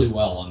doing really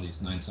well on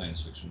these 9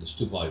 science fiction, this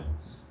 2-volume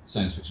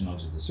science fiction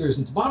novels of the series.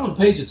 And at the bottom of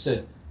the page it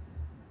said,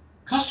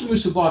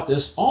 customers who bought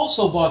this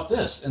also bought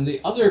this. And the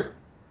other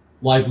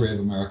Library of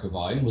America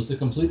volume was The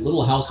Complete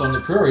Little House on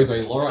the Prairie by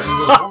Laura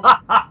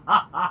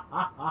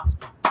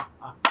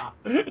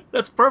Ingalls.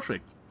 That's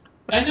perfect.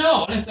 I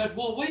know. And I thought,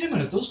 well, wait a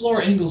minute. Those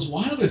Laura Ingalls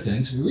Wilder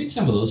things, if you read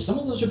some of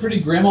those are pretty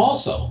grim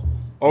also.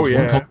 Oh,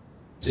 yeah.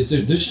 They're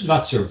just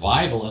about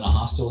survival in a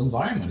hostile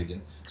environment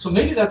again. So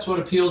maybe that's what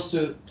appeals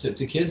to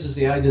kids, is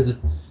the idea that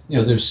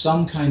there's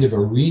some kind of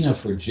arena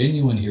for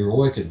genuine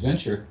heroic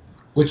adventure,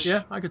 which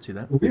I could see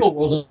that. The real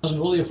world doesn't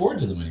really afford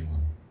to them anymore.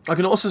 I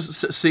can also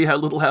see how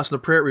Little House on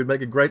the Prairie would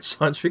make a great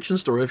science fiction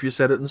story if you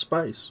set it in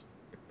space.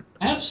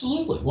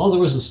 Absolutely. Well,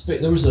 was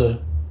it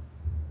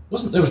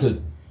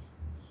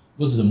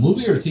a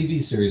movie or a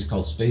TV series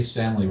called Space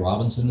Family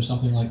Robinson or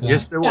something like that?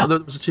 Yes, there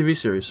was a TV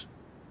series.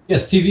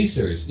 Yes, TV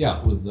series.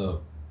 Yeah, with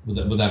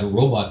that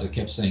robot that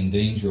kept saying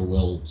danger,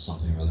 will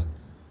something or other.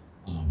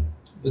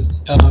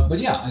 But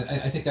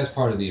yeah, I think that's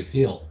part of the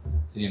appeal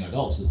to young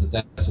adults, is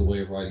that's a way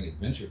of writing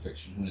adventure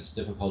fiction when it's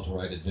difficult to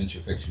write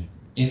adventure fiction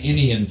in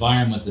any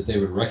environment that they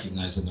would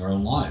recognize in their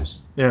own lives.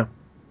 Yeah.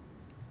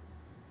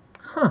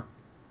 Huh.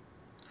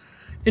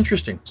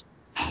 Interesting.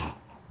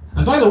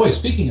 And by the way,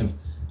 speaking of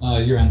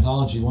your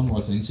anthology, one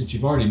more thing, since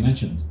you've already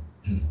mentioned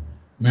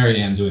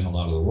Marianne doing a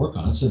lot of the work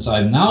on it, since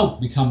I've now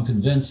become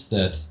convinced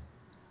that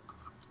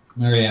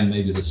Marianne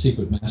may be the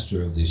secret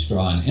master of the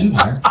Strahan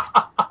Empire,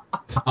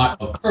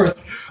 not of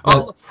Earth.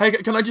 Hey,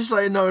 can I just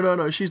say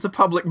no? She's the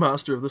public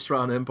master of the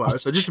Strahan Empire.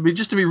 So just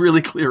to be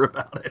really clear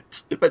about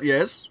it. But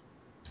yes,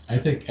 I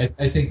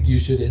think you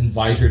should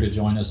invite her to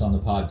join us on the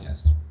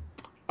podcast.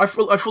 I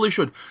fully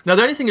should. Now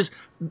the only thing is,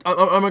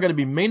 am I going to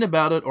be mean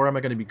about it or am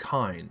I going to be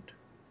kind?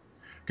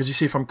 Because you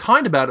see, if I'm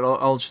kind about it,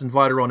 I'll just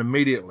invite her on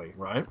immediately,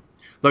 right?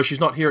 Though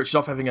she's not here, she's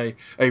off having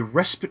a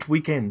respite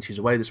weekend. She's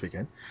away this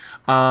weekend.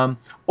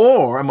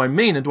 Or am I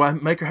mean, and do I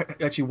make her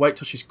actually wait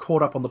till she's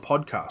caught up on the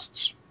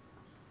podcasts?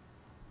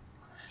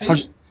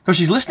 Because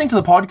she's listening to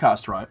the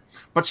podcast, right?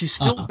 But she's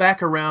still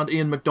back around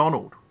Ian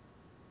MacDonald.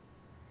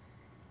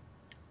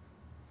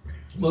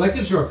 Well, that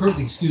gives her a perfect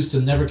excuse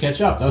to never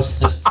catch up,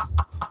 doesn't it?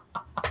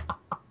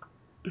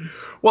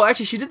 Well,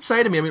 actually, she did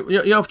say to me,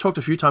 I've talked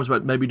a few times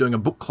about maybe doing a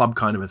book club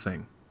kind of a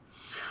thing.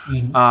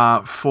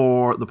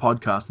 for the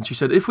podcast. And she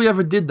said if we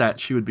ever did that,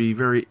 she would be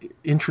very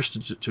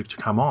interested to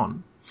come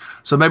on.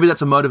 So maybe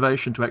that's a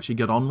motivation to actually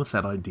get on with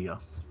that idea.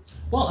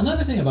 Well,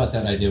 another thing about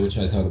that idea, which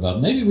I thought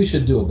about, maybe we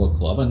should do a book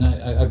club, and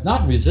I've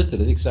not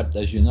resisted it, except,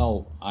 as you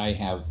know, I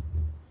have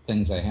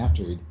things I have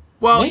to read.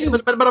 Well, yeah,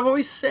 but I've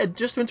always said,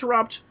 just to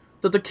interrupt,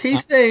 that the key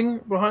thing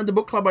behind the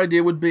book club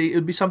idea would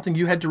be something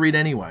you had to read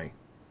anyway.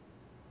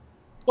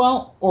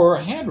 Well, or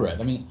had read.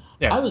 I mean,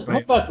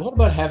 what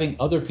about having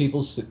other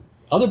people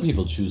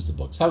choose the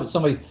books?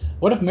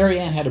 What if Mary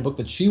Ann had a book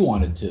that she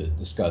wanted to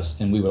discuss,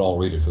 and we would all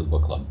read it for the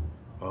book club?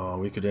 Oh,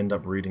 we could end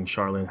up reading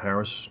Charlene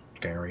Harris,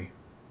 Gary.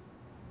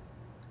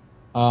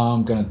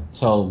 I'm going to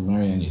tell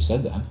Mary Ann you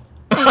said that.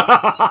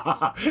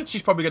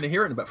 She's probably going to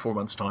hear it in about 4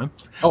 months' time.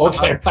 Oh,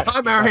 okay.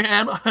 Hi, Mary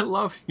Ann. I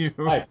love you.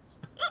 Right.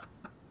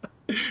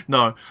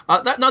 No,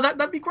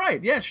 that'd be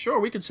great. Yeah,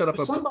 sure. We could set up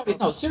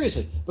No,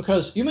 seriously,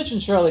 because you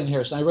mentioned Charlene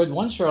Harris, and I read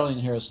one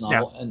Charlene Harris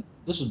novel, and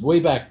this was way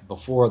back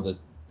before the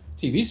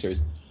TV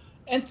series,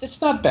 and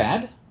it's not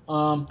bad.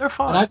 They're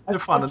fun. They're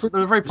fun.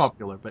 They're very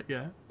popular, but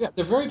yeah. Yeah,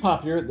 they're very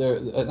popular.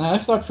 And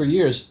I've thought for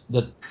years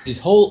that these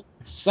whole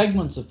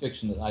segments of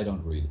fiction that I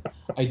don't read.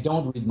 I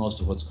don't read most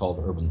of what's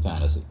called urban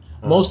fantasy.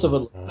 Most of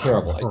it is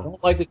terrible. I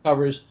don't like the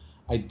covers.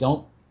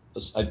 The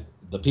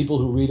people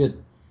who read it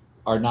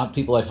are not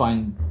people I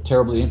find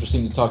terribly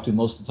interesting to talk to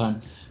most of the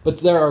time. But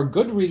there are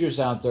good readers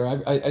out there.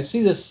 I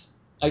see this.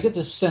 I get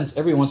this sense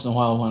every once in a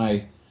while when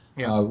I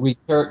read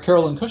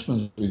Carolyn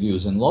Cushman's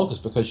reviews in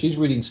Locust, because she's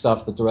reading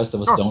stuff that the rest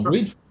of us don't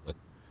read.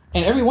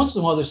 And every once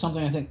in a while there's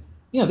something I think,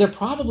 there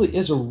probably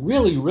is a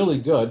really, really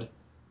good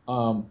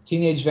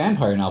teenage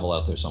vampire novel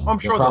out there somewhere. I'm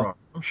sure there are.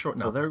 I'm sure.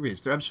 No, there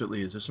is. There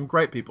absolutely is. There's some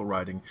great people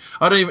writing.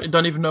 I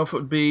don't even know if it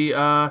would be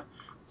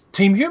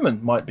Team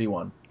Human might be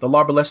one. The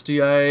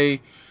Larbalestier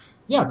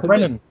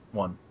Brennan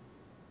one.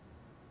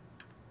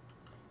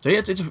 So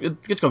yeah,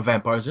 it's got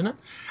vampires in it.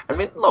 I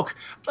mean, look,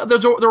 there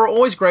are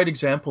always great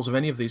examples of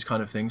any of these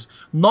kind of things.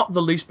 Not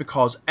the least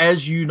because,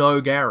 as you know,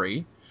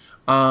 Gary,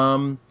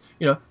 all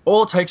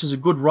it takes is a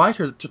good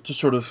writer to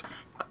sort of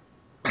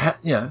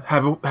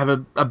have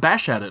a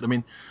bash at it. I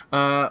mean,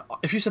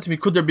 if you said to me,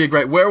 could there be a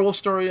great werewolf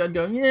story? I'd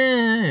go,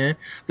 yeah.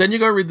 Then you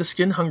go read The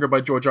Skin Hunger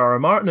by George R. R.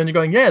 Martin, and you're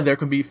going, yeah, there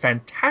can be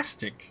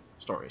fantastic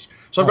stories.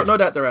 So I've got no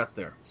doubt they're out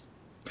there.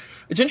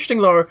 It's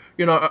interesting, though,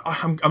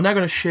 I'm now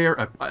going to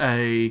share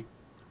a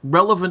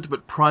relevant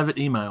but private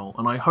email,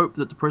 and I hope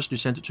that the person who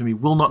sent it to me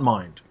will not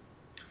mind.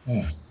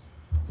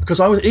 Because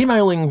I was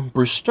emailing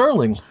Bruce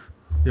Sterling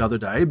the other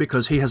day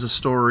because he has a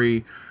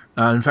story,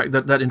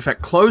 that in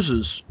fact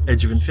closes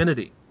Edge of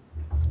Infinity.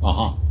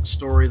 A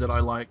story that I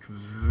like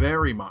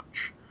very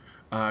much,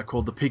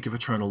 called The Peak of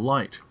Eternal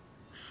Light.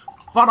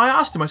 But I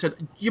asked him, I said,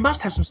 you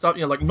must have some stuff,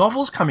 like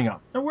novels coming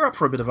up. And we're up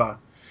for a bit of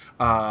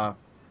a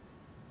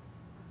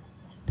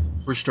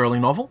Bruce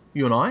Sterling novel,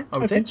 you and I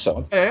would think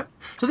so. Yeah.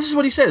 So this is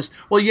what he says.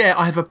 Well, yeah,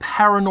 I have a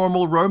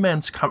paranormal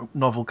romance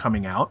novel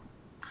coming out.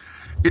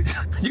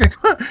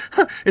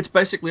 It's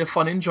basically a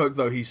fun in-joke,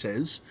 though, he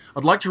says.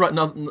 I'd like to write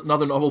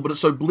another novel, but it's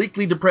so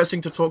bleakly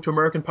depressing to talk to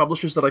American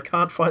publishers that I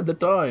can't find the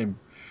time.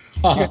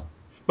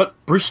 But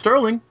Bruce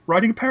Sterling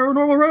writing a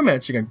paranormal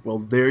romance. You're going, well,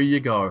 there you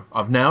go.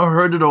 I've now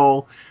heard it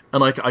all,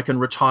 and I can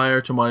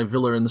retire to my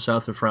villa in the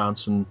south of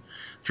France and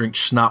drink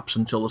schnapps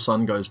until the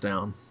sun goes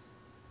down.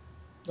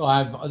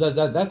 Well,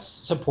 that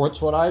supports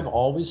what I've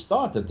always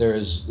thought, that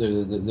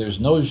there's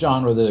no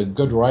genre that a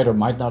good writer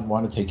might not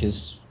want to take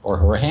his or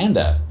her hand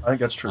at. I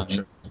think that's true,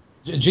 too.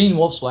 Gene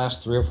Wolfe's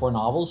last 3 or 4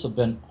 novels have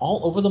been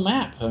all over the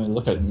map. I mean,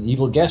 look at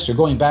Evil Guest. You're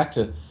going back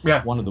to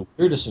one of the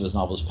weirdest of his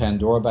novels,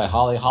 Pandora by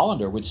Holly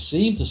Hollander, which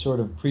seemed to sort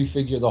of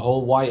prefigure the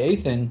whole YA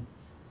thing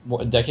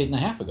a decade and a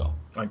half ago.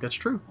 I think that's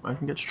true.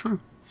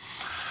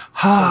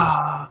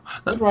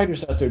 Good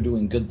writers out there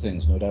doing good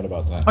things, no doubt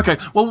about that. Okay,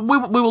 well,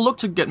 we will look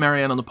to get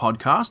Mary Ann on the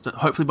podcast.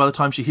 Hopefully by the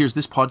time she hears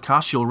this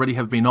podcast, she'll already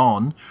have been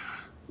on,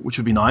 which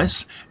would be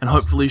nice. And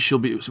hopefully she'll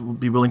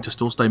be willing to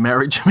still stay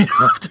married to me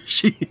after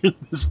she hears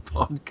this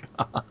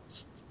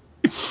podcast.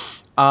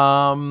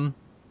 I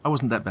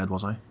wasn't that bad,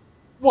 was I?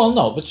 Well,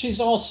 no, but she's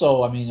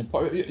also, I mean,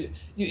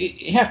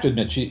 you have to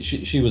admit,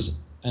 she was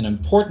an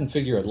important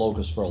figure at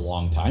Locust for a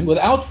long time,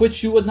 without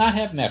which you would not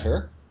have met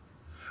her.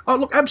 Oh,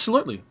 look,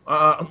 absolutely.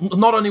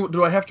 Not only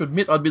do I have to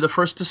admit, I'd be the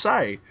first to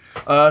say,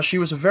 she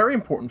was a very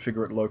important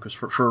figure at Locust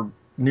for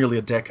nearly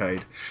a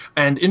decade,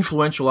 and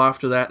influential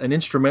after that, and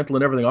instrumental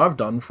in everything I've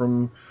done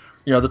from,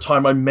 the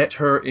time I met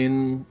her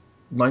in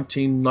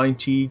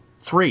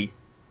 1993.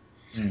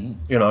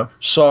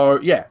 So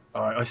yeah,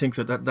 I think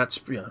that's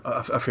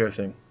a fair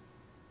thing.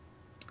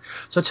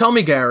 So tell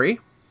me,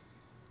 Gary.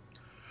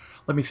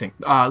 Let me think.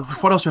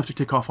 What else do we have to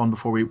kick off on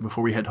before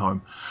we head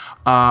home?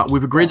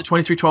 We've agreed that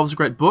 2312 is a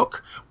great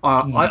book.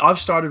 I've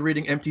started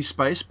reading Empty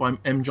Space by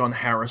M. John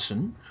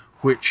Harrison,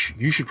 which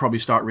you should probably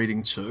start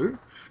reading too.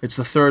 It's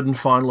the third and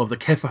final of the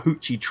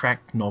Kefahuchi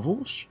tract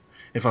novels,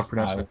 if I've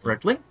pronounced that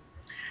correctly.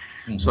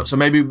 So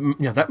maybe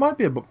that might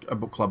be a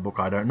book club book.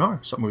 I don't know.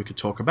 Something we could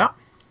talk about.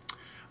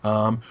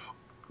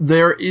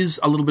 There is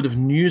a little bit of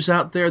news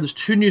out there. There's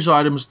two news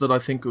items that I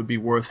think would be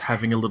worth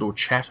having a little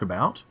chat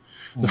about.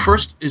 The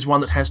first is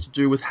one that has to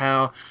do with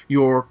how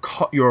your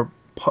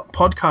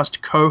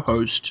podcast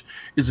co-host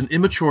is an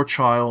immature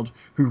child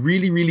who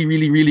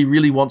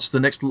really wants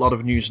the next lot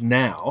of news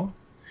now.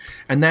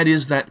 And that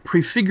is that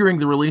prefiguring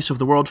the release of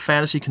the World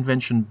Fantasy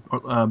Convention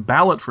award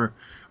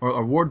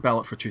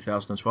ballot for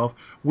 2012,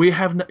 they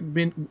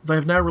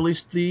have now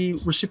released the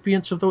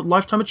recipients of the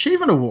Lifetime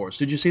Achievement Awards.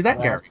 Did you see that,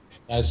 Gary?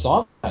 I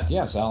saw that.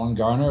 Yes, Alan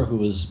Garner,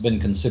 who has been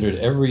considered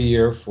every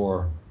year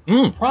for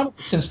probably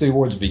since the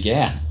awards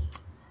began.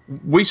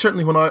 We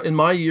certainly, in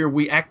my year,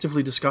 we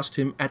actively discussed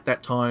him at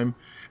that time,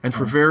 and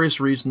for various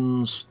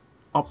reasons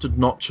opted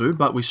not to.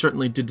 But we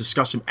certainly did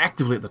discuss him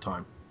actively at the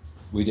time.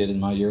 We did in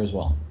my year as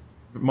well.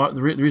 The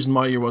reason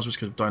my year was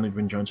because Diana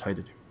Wynne Jones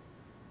hated him.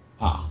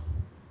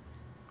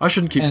 I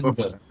shouldn't keep up with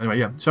that. Anyway,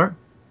 yeah, sorry?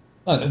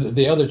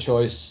 The other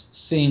choice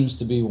seems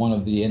to be one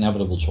of the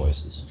inevitable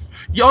choices.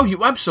 Oh,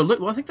 you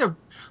absolutely. Well, I think they're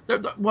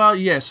well,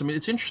 yes. I mean,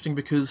 it's interesting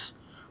because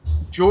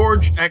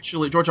George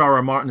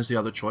R.R. Martin is the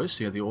other choice.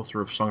 Yeah, the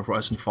author of Song of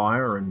Ice and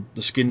Fire and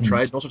The Skin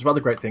Trade and all sorts of other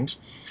great things.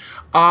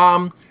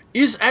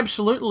 Is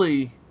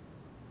absolutely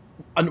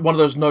one of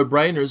those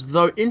no-brainers,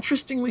 though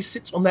interestingly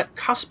sits on that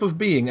cusp of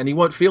being, and he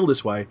won't feel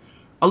this way,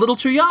 a little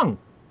too young.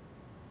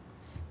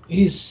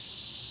 He's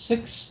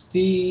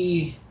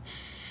 60...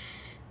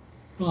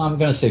 Well, I'm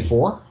going to say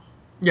 4.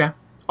 Yeah.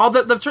 Oh,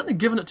 they've certainly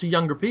given it to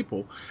younger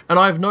people, and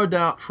I have no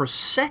doubt for a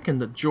second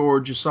that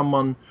George is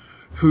someone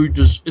who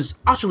is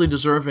utterly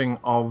deserving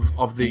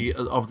of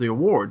the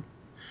award,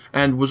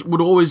 and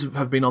would always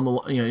have been on the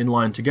in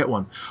line to get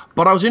one.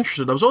 But I was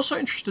interested. I was also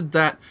interested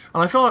that,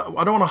 and I feel like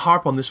I don't want to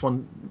harp on this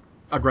one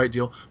a great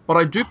deal, but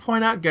I do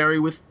point out, Gary,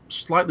 with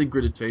slightly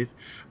gritted teeth,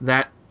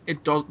 that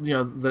it does,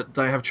 that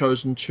they have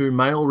chosen 2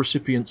 male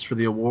recipients for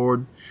the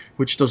award,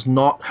 which does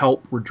not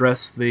help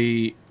redress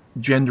the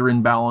gender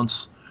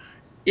imbalance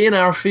in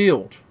our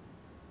field.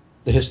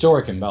 The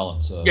historic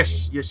imbalance.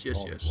 Yes,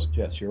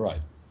 you're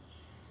right.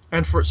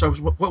 And so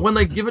when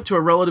they give it to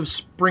a relative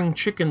spring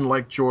chicken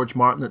like George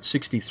Martin at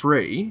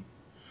 63,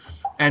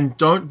 and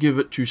don't give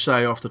it to,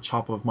 say, off the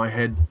top of my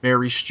head,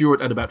 Mary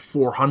Stewart at about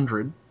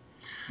 400,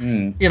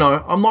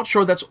 I'm not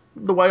sure that's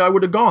the way I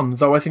would have gone.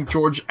 Though I think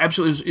George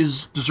absolutely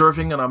is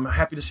deserving, and I'm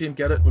happy to see him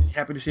get it. Would be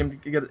happy to see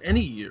him get it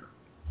any year.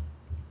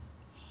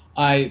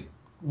 I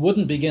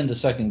wouldn't begin to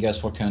second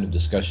guess what kind of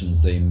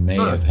discussions they may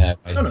have had.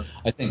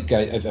 I think,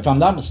 if I'm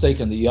not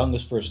mistaken, the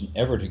youngest person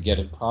ever to get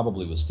it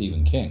probably was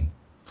Stephen King.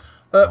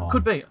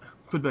 Could be.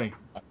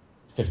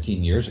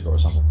 15 years ago or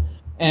something.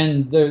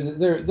 And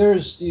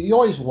there's you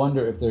always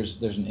wonder if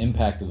there's an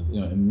impact of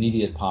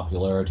immediate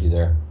popularity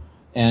there,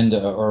 and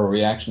or a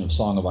reaction of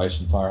Song of Ice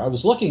and Fire. I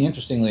was looking,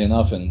 interestingly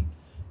enough, in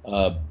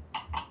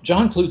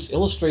John Clute's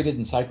Illustrated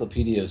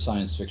Encyclopedia of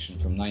Science Fiction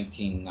from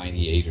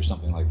 1998 or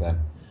something like that,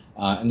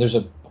 and there's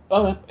a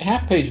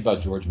half page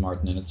about George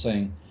Martin, and it's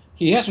saying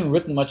he hasn't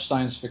written much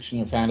science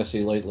fiction or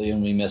fantasy lately,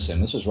 and we miss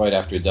him. This was right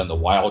after he'd done the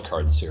Wild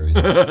Card series.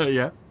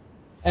 Yeah.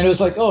 And it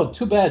was like, oh,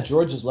 too bad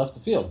George has left the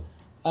field.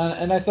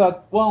 And I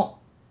thought, well,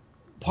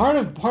 part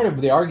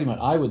of the argument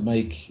I would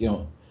make,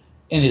 in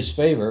his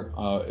favor,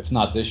 if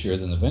not this year,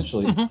 then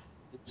eventually,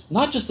 it's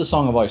not just the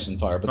Song of Ice and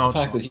Fire, but the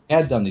fact that he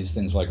had done these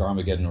things like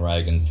Armageddon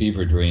Rag and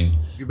Fever Dream,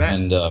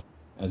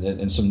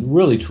 and some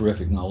really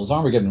terrific novels.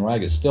 Armageddon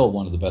Rag is still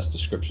one of the best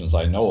descriptions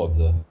I know of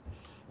the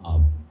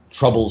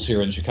troubles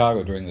here in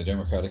Chicago during the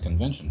Democratic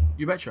Convention.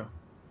 You betcha.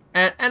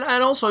 And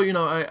also,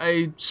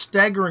 a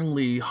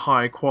staggeringly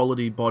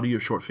high-quality body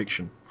of short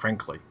fiction,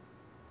 frankly.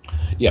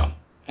 Yeah,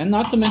 and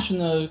not to mention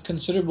the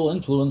considerable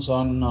influence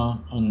on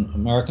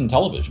American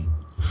television.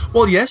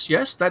 Well, yes,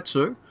 that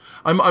too.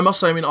 I must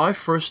say, I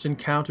first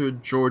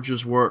encountered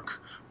George's work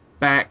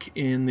back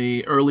in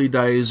the early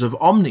days of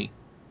Omni,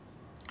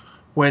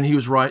 when he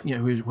was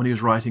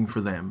writing for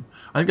them.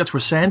 I think that's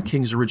where Sand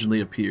Kings originally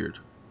appeared.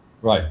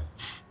 Right.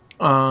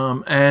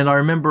 And I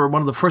remember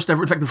one of the first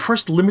ever, in fact, the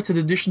first limited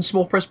edition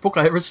small press book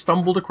I ever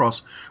stumbled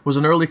across was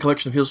an early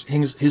collection of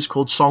his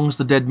called Songs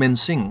the Dead Men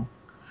Sing,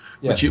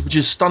 which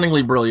is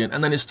stunningly brilliant,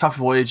 and then his tough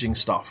voyaging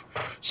stuff.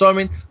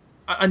 So,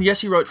 and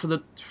yes, he wrote for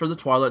the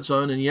Twilight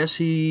Zone, and yes,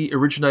 he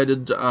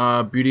originated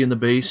Beauty and the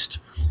Beast,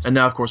 and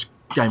now, of course,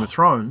 Game of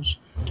Thrones.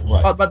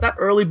 Right. But that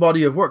early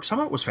body of work, some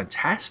of it was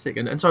fantastic,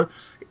 and so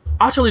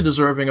utterly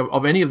deserving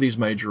of any of these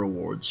major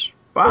awards.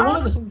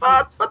 But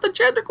the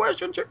gender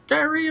question,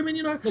 Gary,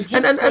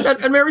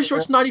 and Mary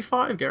Stewart's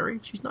 95, Gary.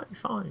 She's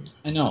 95.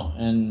 I know,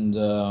 and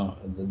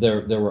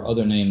there were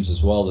other names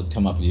as well that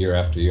come up year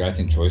after year. I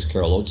think Joyce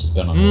Carol Oates has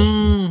been on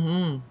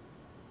the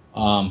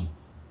list.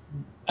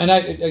 And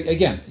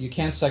again, you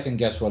can't second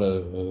guess what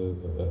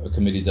a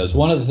committee does.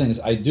 One of the things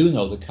I do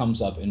know that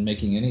comes up in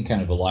making any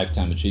kind of a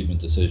lifetime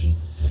achievement decision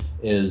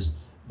is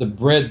the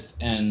breadth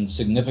and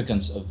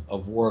significance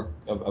of work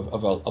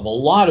of a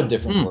lot of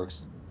different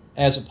works,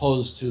 as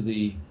opposed to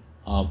the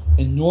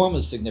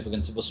enormous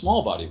significance of a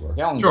small body work.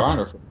 Alan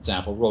Garner, for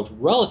example, wrote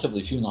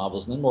relatively few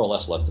novels and then more or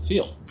less left the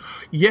field.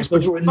 Yes,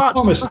 but those were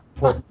enormous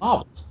important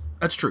novels.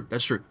 That's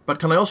true. But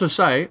can I also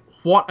say,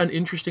 what an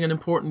interesting and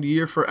important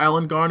year for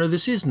Alan Garner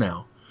this is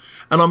now.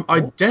 And I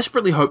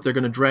desperately hope they're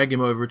going to drag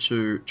him over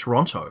to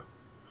Toronto.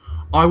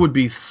 I would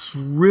be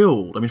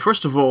thrilled. I mean,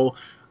 first of all,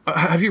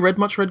 have you read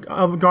much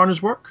of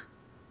Garner's work,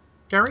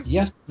 Gary?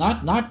 Yes,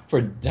 not for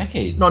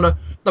decades. No,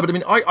 but I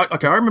mean, I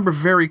remember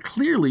very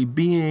clearly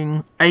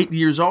being 8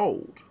 years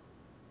old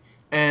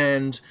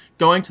and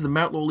going to the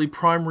Mount Lawley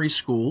Primary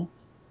School,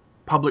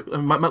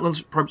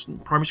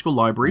 primary school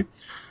library,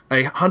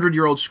 a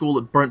 100-year-old school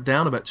that burnt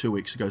down about 2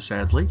 weeks ago,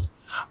 sadly,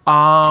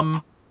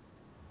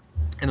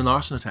 in an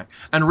arson attack,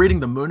 and reading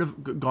The Moon of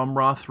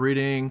Gomrath,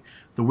 reading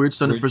The Weird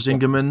Stone of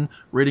Brisingamen,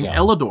 reading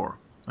Elidor.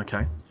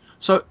 Okay,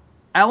 so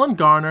Alan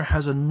Garner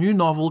has a new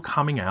novel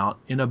coming out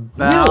in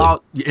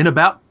about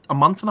a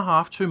month and a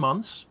half, 2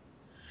 months,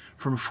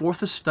 from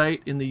Fourth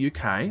Estate in the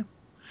UK,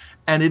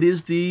 and it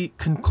is the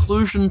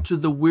conclusion to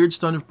the Weird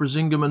Stone of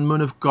Brisingamen,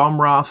 Moon of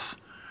Gomrath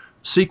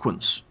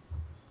sequence.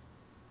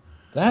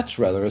 That's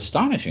rather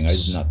astonishing. I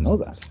did not know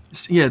that.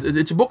 Yeah,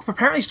 it's a book.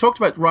 Apparently, he's talked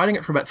about writing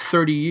it for about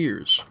 30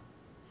 years.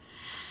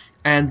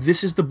 And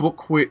this is the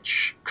book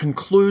which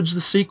concludes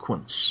the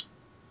sequence.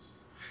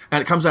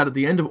 And it comes out at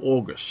the end of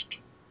August.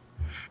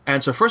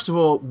 And so, first of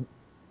all,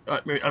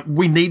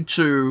 we need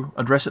to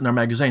address it in our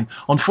magazine.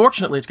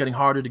 Unfortunately, it's getting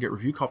harder to get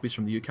review copies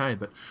from the UK,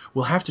 but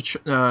we'll have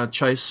to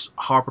chase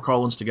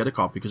HarperCollins to get a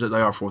copy because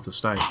they are Fourth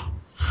Estate.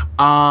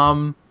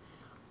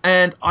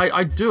 And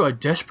I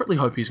desperately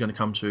hope he's going to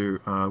come to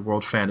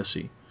World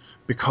Fantasy,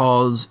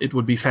 because it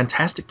would be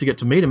fantastic to get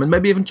to meet him and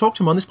maybe even talk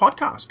to him on this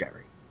podcast,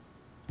 Gary.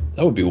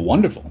 That would be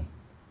wonderful.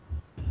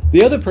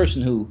 The other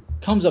person who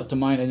comes up to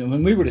mind, and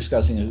when we were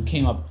discussing it, who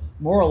came up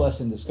more or less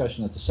in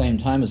discussion at the same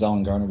time as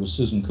Alan Garner, was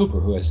Susan Cooper,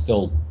 who I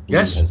still believe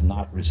has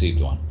not received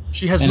one.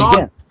 She has not,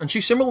 again, and she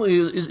similarly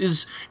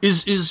is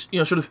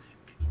sort of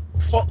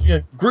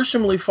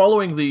gruesomely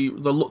following the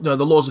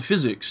laws of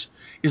physics,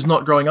 is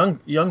not growing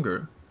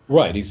younger.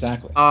 Right,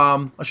 exactly.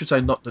 I should say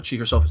not that she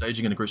herself is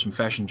aging in a gruesome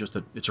fashion, just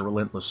that it's a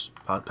relentless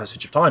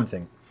passage of time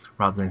thing,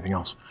 rather than anything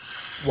else.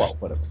 Well,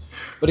 whatever.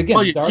 But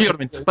again, you know what I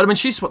mean. But I mean,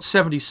 she's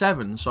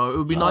 77, so it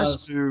would be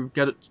nice to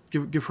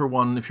give her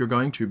one if you're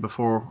going to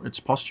before it's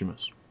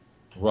posthumous.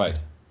 Right,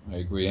 I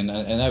agree, and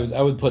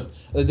I would put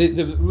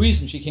the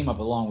reason she came up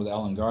along with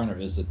Alan Garner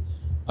is that,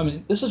 I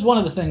mean, this is one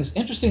of the things,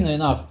 interestingly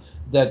enough,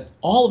 that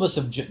all of us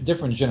have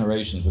different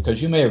generations,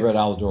 because you may have read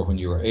Elidor when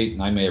you were 8,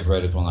 and I may have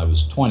read it when I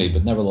was 20,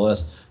 but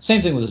nevertheless,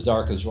 same thing with As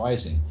Dark as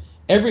Rising.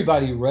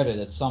 Everybody read it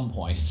at some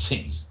point, it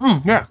seems.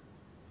 Yeah.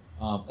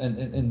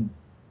 And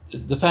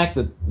the fact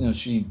that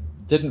she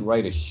didn't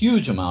write a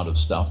huge amount of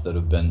stuff that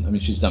have been, I mean,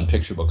 she's done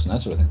picture books and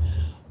that sort of thing,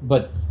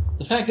 but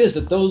the fact is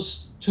that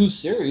those two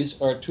series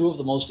are two of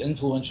the most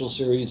influential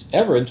series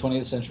ever in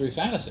 20th century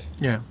fantasy.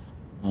 Yeah.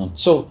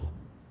 So,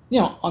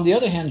 on the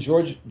other hand,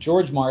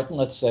 George Martin,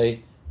 let's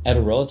say, at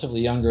a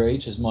relatively younger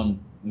age,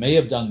 may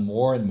have done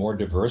more and more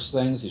diverse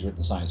things. He's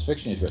written science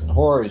fiction, he's written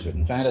horror, he's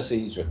written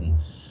fantasy, he's written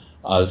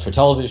for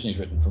television, he's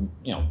written from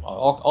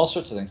all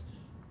sorts of things.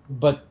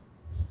 But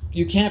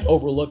you can't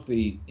overlook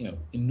the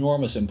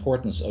enormous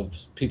importance of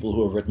people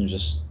who have written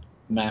just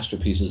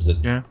masterpieces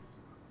that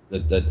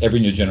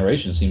every new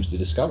generation seems to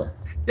discover.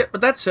 Yeah,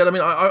 but that said, I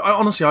mean, I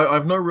honestly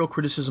have no real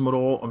criticism at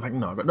all. In fact,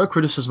 no, I've got no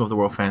criticism of the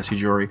World Fantasy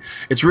Jury.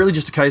 It's really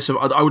just a case of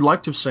I'd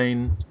like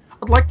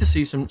to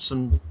see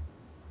some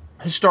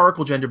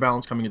historical gender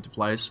balance coming into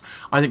place.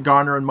 I think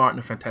Garner and Martin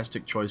are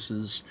fantastic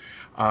choices.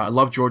 I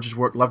love George's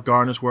work, love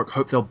Garner's work.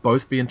 Hope they'll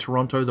both be in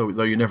Toronto,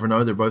 though you never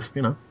know. They're both,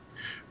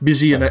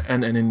 busy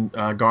and in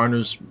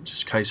Garner's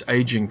case,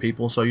 aging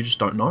people, so you just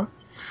don't know.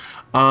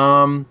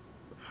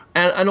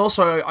 And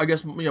also, I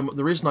guess,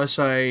 the reason I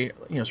say,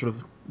 sort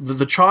of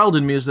the child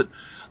in me is that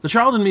the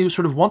child in me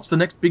sort of wants the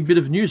next big bit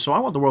of news. So I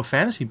want the World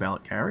Fantasy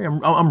ballot, Gary.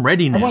 I'm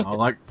ready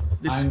now.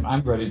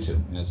 I'm ready to.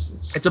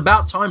 It's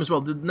about time as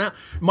well. Now,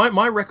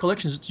 my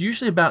recollection is it's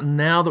usually about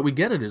now that we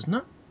get it, isn't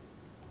it?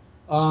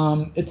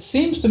 It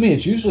seems to me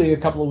it's usually a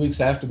couple of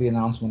weeks after the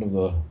announcement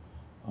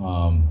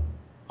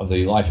of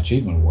the Life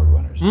Achievement Award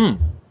winners,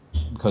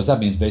 because that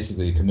means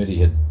basically the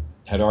committee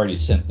had already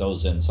sent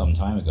those in some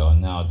time ago,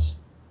 and now it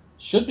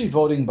should be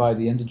voting by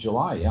the end of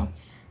July.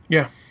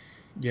 Yeah.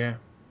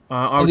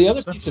 And the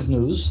other piece of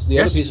news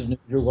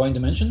you're going to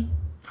mention?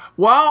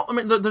 Well, I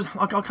mean,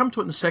 I'll come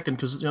to it in a second,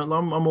 because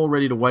I'm all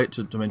ready to wait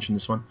to mention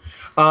this one.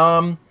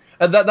 And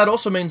that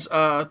also means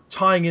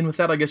tying in with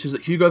that, I guess, is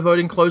that Hugo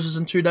voting closes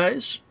in 2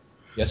 days.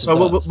 Yes. So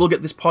we'll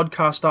get this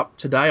podcast up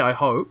today, I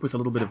hope, with a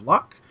little bit of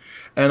luck.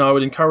 And I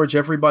would encourage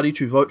everybody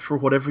to vote for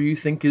whatever you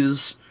think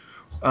is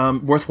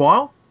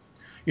worthwhile.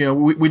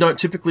 We don't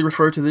typically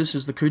refer to this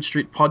as the Coode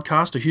Street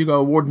podcast, a Hugo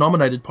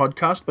Award-nominated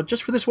podcast, but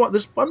just for this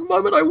one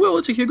moment I will.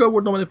 It's a Hugo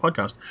Award-nominated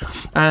podcast.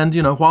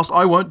 And, whilst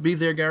I won't be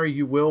there, Gary,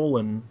 you will,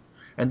 and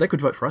they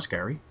could vote for us,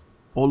 Gary.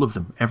 All of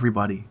them,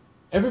 everybody.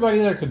 Everybody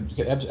there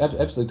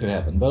absolutely could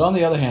happen. But on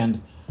the other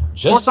hand,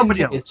 or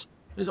somebody else.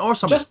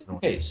 Just in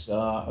case.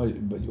 Well,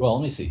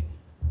 let me see.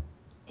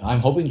 I'm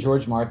hoping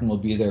George Martin will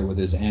be there with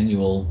his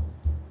annual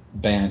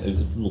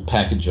little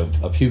package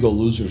of Hugo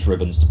Losers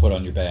ribbons to put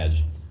on your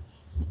badge.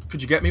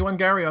 Could you get me one,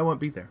 Gary? I won't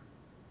be there.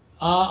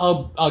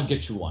 I'll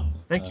get you one.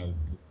 Thank you.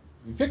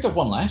 You picked up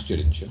one last year,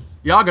 didn't you?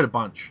 Yeah, I got a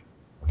bunch.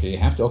 Okay, you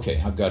have to.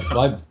 Okay, I've got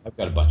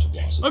a bunch of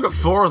losses. I've got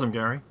 4 of them,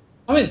 Gary.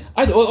 I mean,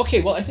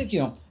 okay. Well, I think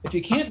if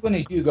you can't win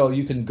a Hugo,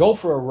 you can go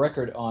for a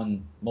record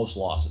on most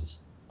losses.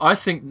 I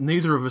think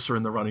neither of us are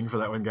in the running for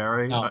that one,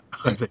 Gary. No.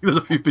 I think there's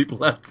a few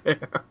people out there.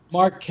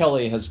 Mark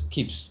Kelly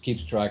keeps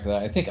track of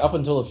that. I think up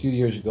until a few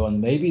years ago, and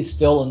maybe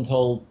still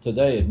until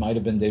today, it might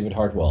have been David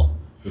Hartwell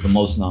with the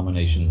most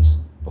nominations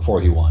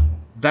before he won.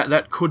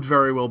 That could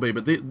very well be,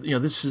 but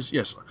this is,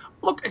 yes.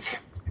 Look,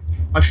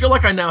 I feel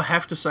like I now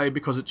have to say,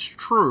 because it's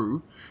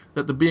true,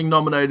 that the being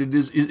nominated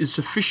is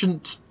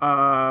sufficient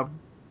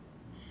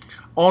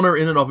honor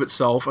in and of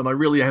itself, and I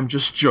really am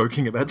just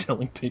joking about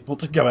telling people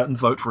to go out and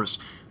vote for us.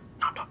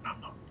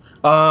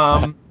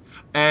 No.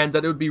 And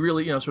that it would be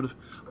really, sort of,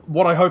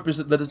 what I hope is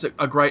that it's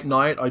a great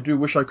night. I do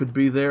wish I could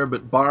be there,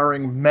 but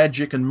barring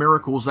magic and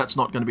miracles, that's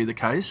not going to be the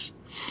case.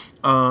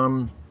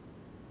 And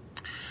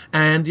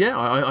yeah,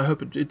 I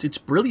hope it's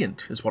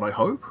brilliant, is what I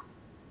hope.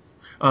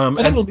 I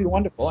think it'll be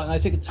wonderful, and I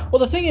think, well,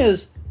 the thing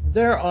is,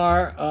 there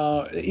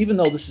are, even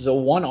though this is a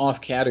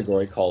one-off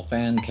category called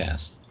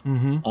Fancast,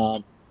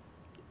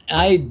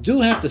 I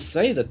do have to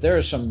say that there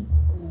are some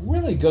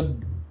really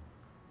good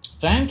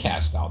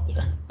Fancast out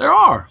there. There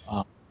are.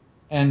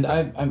 And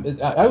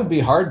I would be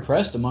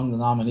hard-pressed among the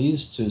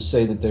nominees to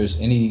say that there's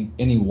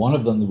any one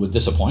of them that would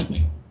disappoint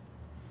me.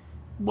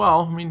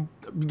 Well, I mean,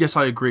 yes,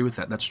 I agree with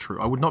that. That's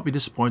true. I would not be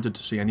disappointed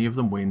to see any of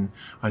them win.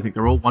 I think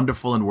they're all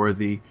wonderful and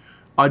worthy.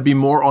 I'd be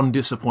more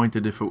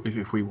undisappointed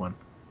if we won.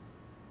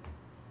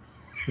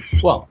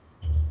 Well,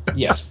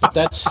 yes, but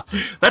that's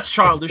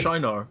childish, I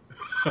know.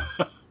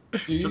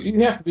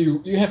 you have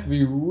to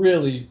be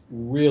really,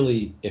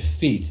 really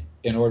effete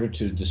in order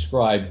to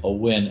describe a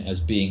win as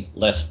being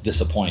less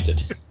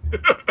disappointed.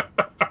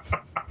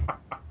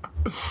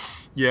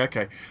 Yeah,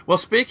 okay. Well,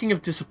 speaking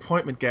of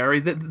disappointment, Gary,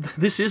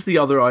 this is the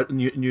other item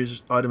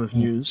of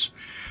news.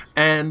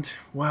 And,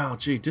 wow,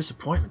 gee,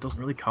 disappointment doesn't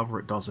really cover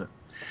it, does it?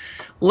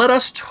 Let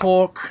us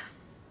talk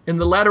in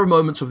the latter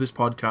moments of this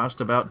podcast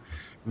about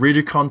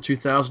Readercon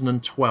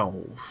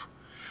 2012,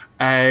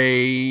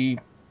 a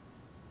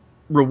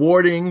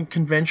rewarding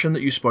convention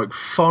that you spoke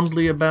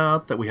fondly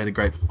about, that we had a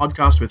great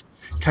podcast with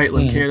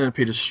Caitlin Kiernan and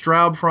Peter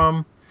Straub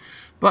from,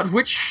 but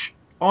which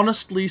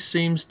honestly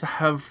seems to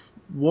have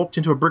walked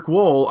into a brick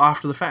wall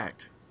after the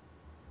fact.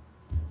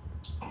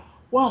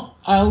 Well,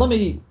 I'm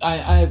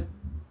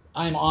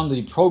on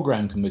the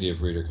program committee of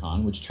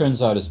Readercon, which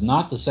turns out is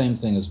not the same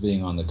thing as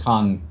being on the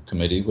con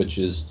committee, which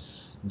is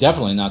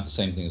definitely not the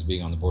same thing as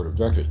being on the board of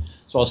directors.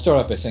 So I'll start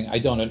off by saying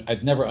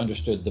I've never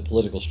understood the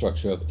political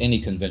structure of any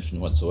convention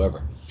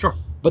whatsoever. Sure.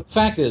 But the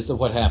fact is that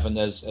what happened,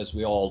 as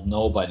we all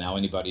know by now,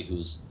 anybody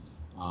who's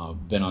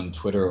been on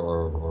Twitter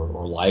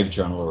or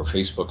LiveJournal or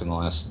Facebook in the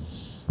last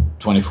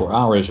 24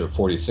 hours or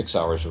 46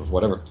 hours or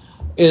whatever,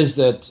 is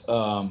that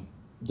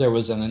there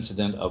was an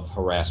incident of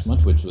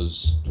harassment which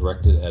was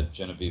directed at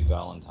Genevieve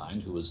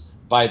Valentine, who was,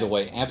 by the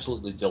way,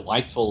 absolutely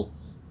delightful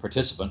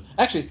participant.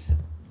 Actually,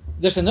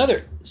 there's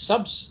another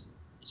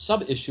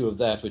sub-issue of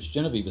that which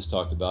Genevieve has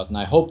talked about, and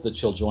I hope that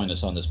she'll join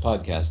us on this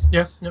podcast.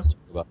 Yeah.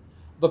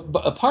 But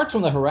apart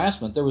from the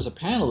harassment, there was a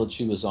panel that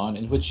she was on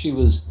in which she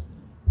was,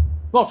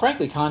 well,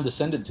 frankly,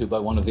 condescended to by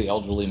one of the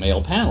elderly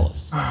male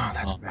panelists. Oh,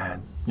 that's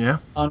bad. Yeah.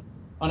 On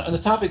the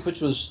topic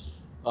which was,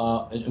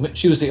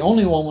 she was the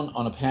only woman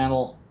on a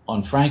panel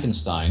on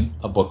Frankenstein,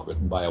 a book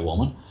written by a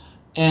woman,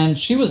 and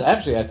she was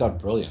actually, I thought,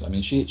 brilliant. I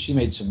mean, she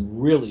made some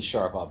really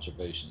sharp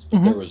observations,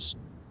 but there was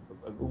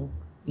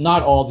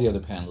not all the other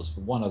panelists,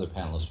 but one other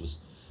panelist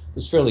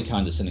was fairly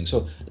condescending.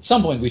 So at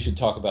some point we should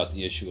talk about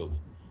the issue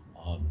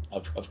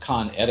of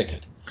con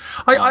etiquette.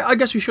 I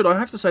guess we should. I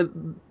have to say,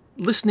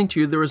 listening to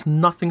you, there is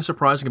nothing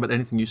surprising about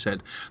anything you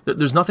said.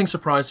 There's nothing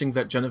surprising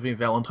that Genevieve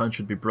Valentine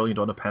should be brilliant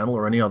on a panel,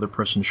 or any other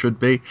person should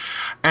be.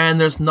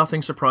 And there's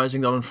nothing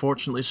surprising that,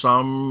 unfortunately,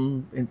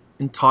 some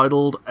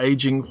entitled,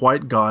 aging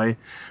white guy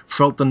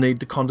felt the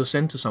need to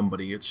condescend to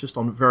somebody. It's just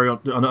an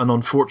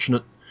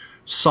unfortunate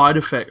side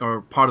effect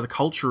or part of the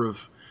culture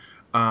of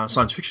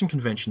science fiction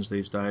conventions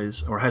these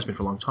days, or has been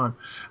for a long time.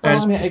 Well,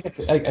 I mean, I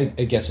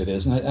guess it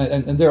is,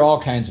 and there are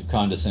all kinds of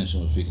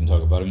condescension which we can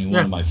talk about. I mean,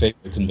 one of my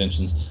favorite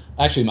conventions,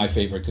 actually my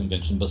favorite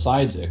convention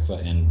besides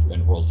ICFA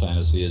and World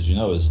Fantasy, as you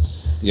know, is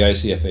the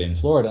ICFA in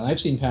Florida, and I've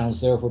seen panels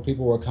there where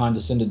people were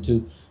condescended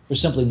to for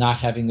simply not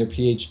having their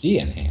PhD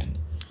in hand.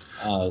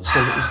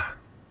 So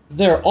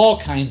there are all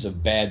kinds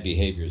of bad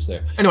behaviors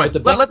there. Anyway,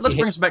 let's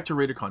bring us back to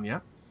Readercon,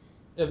 yeah?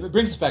 It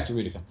brings us back to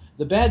Readercon.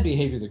 The bad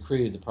behavior that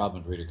created the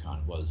problem at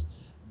Readercon was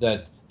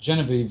that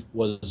Genevieve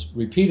was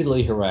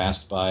repeatedly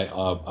harassed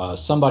by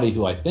somebody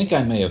who I think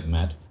I may have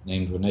met,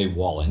 named Renee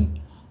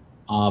Walling,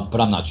 but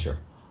I'm not sure.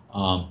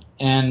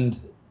 And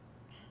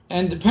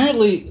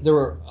apparently there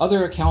were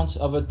other accounts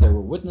of it. There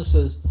were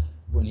witnesses.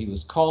 When he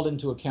was called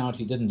into account,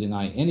 he didn't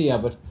deny any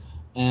of it.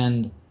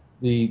 And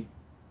the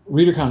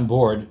Readercon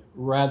board,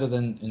 rather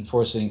than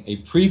enforcing a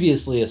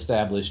previously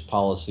established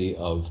policy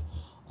of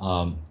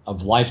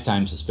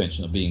lifetime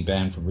suspension, of being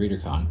banned from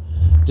Readercon,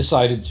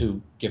 decided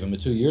to give him a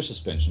 2-year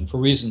suspension for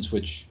reasons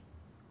which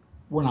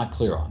we're not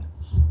clear on,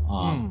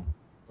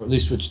 or at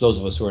least which those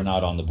of us who are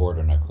not on the board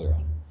are not clear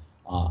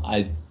on.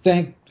 I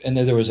think, and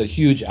there was a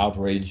huge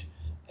outrage,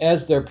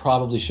 as there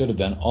probably should have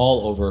been,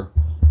 all over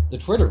the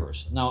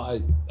Twitterverse.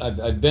 Now,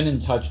 I've been in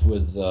touch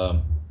with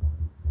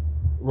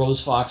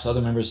Rose Fox,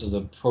 other members of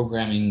the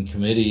programming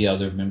committee,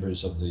 other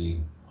members of the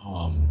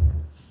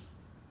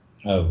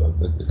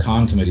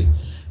con committee,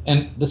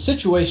 and the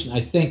situation,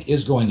 I think,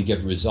 is going to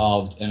get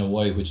resolved in a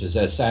way which is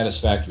as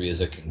satisfactory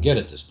as it can get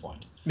at this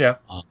point. Yeah.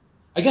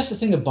 I guess the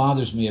thing that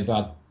bothers me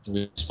about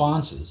the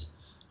responses,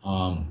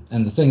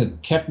 and the thing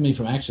that kept me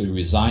from actually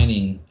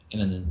resigning in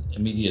an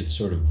immediate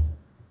sort of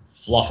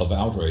fluff of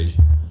outrage,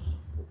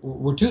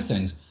 were two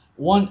things.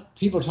 One,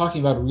 people are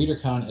talking about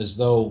Readercon as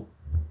though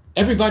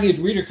everybody at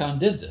Readercon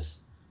did this.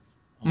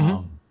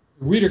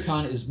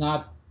 Readercon is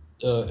not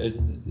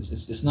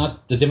it's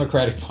not the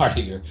Democratic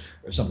Party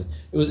or something.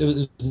 It was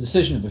a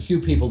decision of a few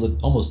people that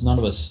almost none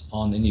of us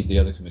on any of the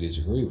other committees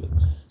agree with.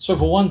 So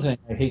for one thing,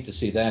 I hate to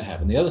see that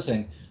happen. The other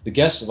thing, the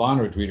guests of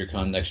honor at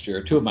Readercon next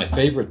year, two of my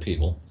favorite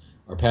people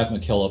are Pat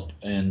McKillop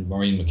and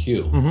Maureen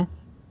McHugh.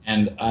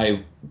 And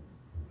I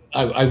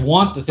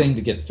want the thing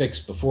to get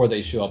fixed before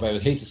they show up. I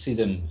would hate to see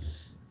them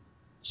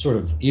sort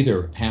of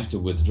either have to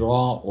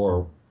withdraw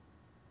or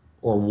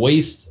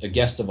waste a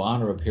guest of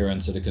honor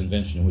appearance at a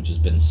convention which has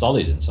been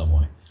sullied in some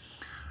way.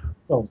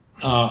 So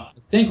I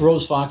think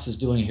Rose Fox is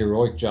doing a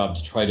heroic job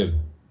to try to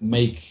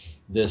make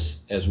this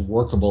as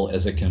workable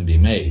as it can be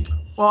made.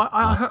 Well,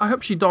 I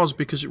hope she does,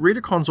 because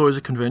Readercon's always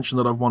a convention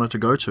that I've wanted to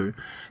go to.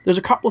 There's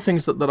a couple of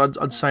things that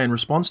I'd say in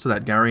response to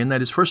that, Gary, and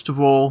that is, first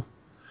of all,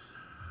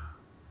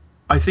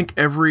 I think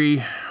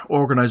every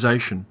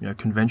organization,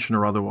 convention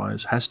or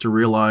otherwise, has to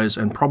realize,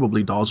 and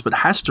probably does, but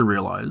has to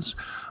realize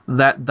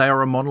that they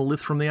are a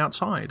monolith from the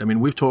outside. I mean,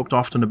 we've talked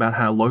often about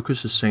how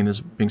Locus is seen as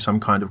being some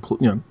kind of,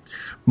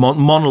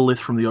 monolith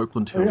from the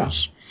Oakland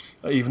Hills,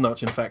 even though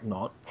it's in fact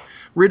not.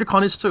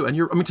 Readercon is too,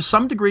 and to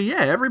some degree,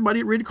 everybody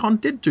at Readercon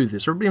did do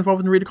this. Everybody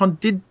involved in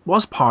Readercon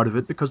was part of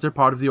it, because they're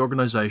part of the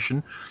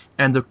organization,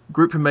 and the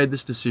group who made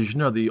this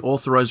decision are the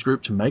authorized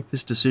group to make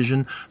this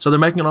decision, so they're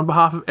making it on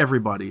behalf of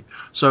everybody.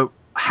 So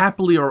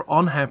happily or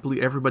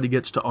unhappily, everybody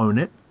gets to own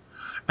it,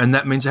 and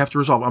that means they have to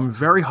resolve. I'm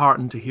very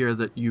heartened to hear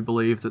that you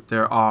believe that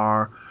there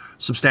are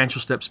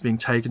substantial steps being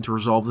taken to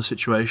resolve the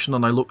situation,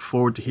 and I look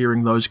forward to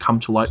hearing those come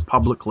to light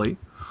publicly.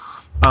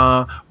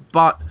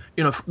 But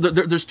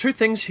there's two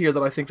things here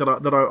that I think that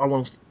I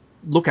want to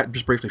look at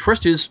just briefly.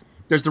 First is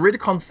there's the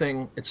Readercon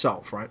thing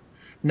itself, right?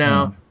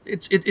 Now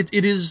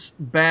it is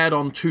bad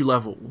on two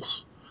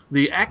levels.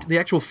 The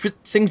actual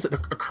things that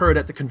occurred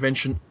at the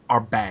convention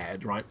are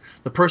bad, right?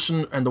 The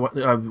person and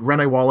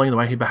Rene Walling, the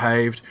way he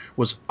behaved,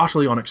 was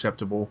utterly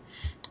unacceptable,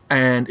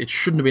 and it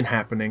shouldn't have been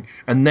happening.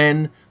 And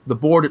then the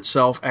board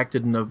itself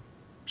acted in a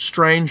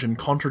strange and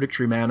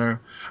contradictory manner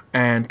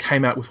and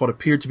came out with what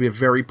appeared to be a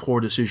very poor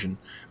decision.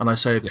 And I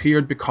say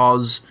appeared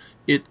because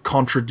it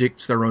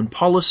contradicts their own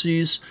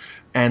policies.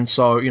 And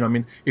so,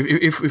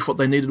 if what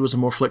they needed was a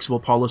more flexible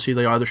policy,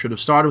 they either should have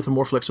started with a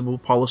more flexible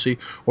policy,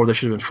 or they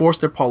should have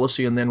enforced their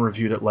policy and then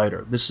reviewed it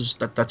later.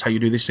 That's how you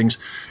do these things.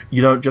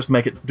 You don't just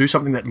do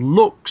something that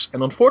looks,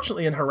 and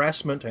unfortunately in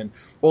harassment and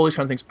all these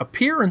kind of things,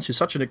 appearance is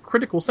such a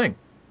critical thing.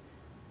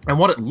 And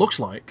what it looks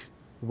like,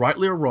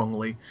 rightly or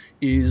wrongly,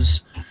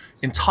 is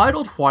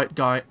entitled white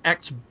guy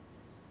acts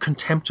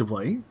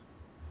contemptibly.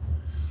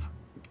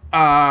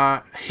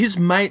 His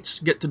mates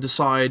get to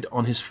decide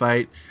on his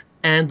fate,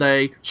 and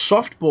they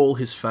softball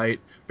his fate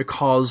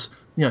because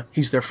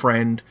he's their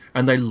friend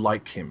and they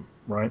like him,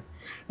 right?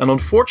 And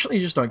unfortunately,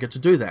 you just don't get to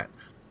do that.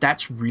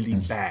 That's really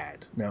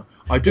bad. Now,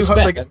 I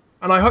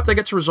hope they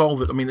get to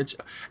resolve it.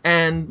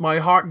 And my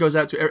heart goes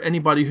out to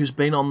anybody who's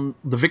been on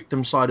the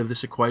victim side of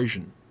this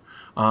equation.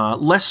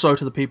 Less so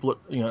to the people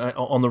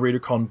on the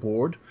Readercon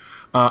board.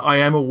 I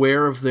am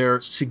aware of their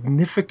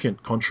significant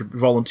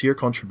volunteer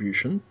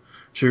contribution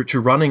to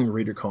running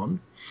Readercon,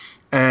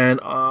 and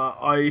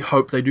I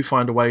hope they do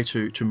find a way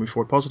to move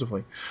forward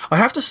positively. I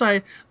have to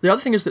say, the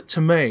other thing is that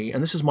to me,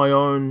 and this is my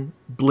own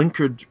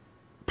blinkered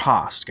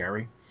past,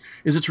 Gary,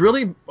 is it's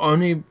really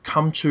only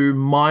come to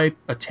my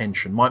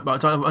attention,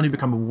 I've only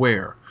become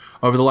aware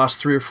over the last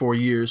 3 or 4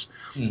 years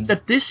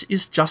that this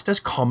is just as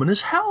common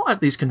as hell at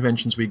these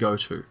conventions we go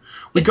to.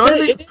 We go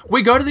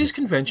to these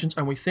conventions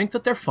and we think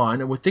that they're fine,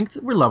 and we think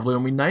that we're lovely,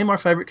 and we name our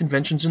favorite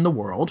conventions in the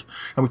world,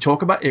 and we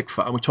talk about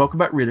ICFA, and we talk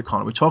about Readercon,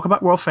 and we talk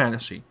about World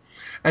Fantasy.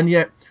 And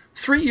yet,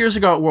 3 years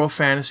ago at World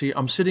Fantasy,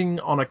 I'm sitting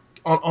on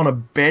a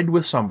bed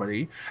with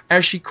somebody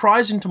as she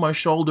cries into my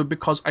shoulder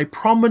because a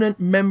prominent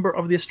member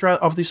of the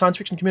science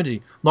fiction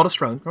community, not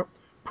Australian,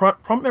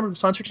 prominent member of the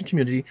science fiction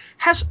community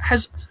has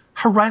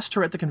harassed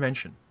her at the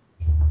convention.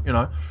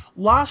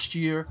 Last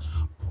year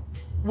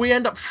we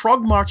end up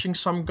frog marching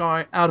some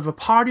guy out of a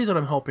party that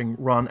I'm helping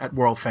run at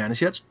World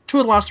Fantasy. That's 2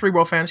 of the last 3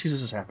 World Fantasies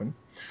this has happened,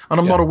 and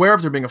I'm not aware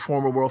of there being a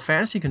formal World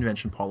Fantasy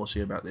convention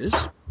policy about this.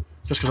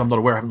 Just because I'm not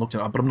aware, I haven't looked it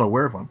up, but I'm not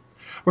aware of one.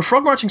 We're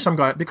frog marching some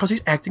guy because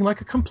he's acting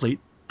like a complete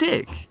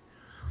dick.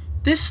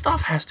 This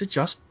stuff has to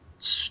just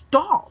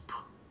stop.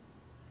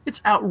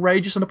 It's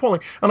outrageous and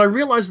appalling. And I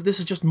realize that this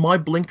is just my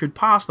blinkered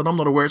past, that I'm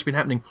not aware it's been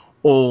happening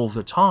all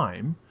the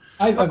time.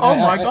 Oh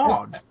my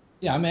God.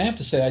 I mean, I have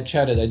to say, I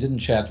didn't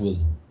chat with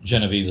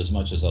Genevieve as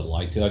much as I'd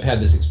like to. I've had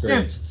this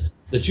experience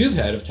that you've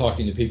had of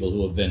talking to people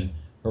who have been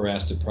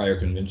harassed at prior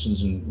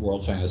conventions and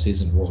World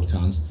Fantasies and World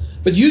Cons,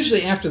 but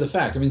usually after the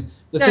fact. I mean,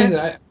 the thing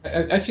that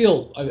I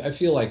feel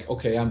like,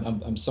 okay,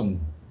 I'm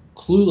some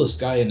clueless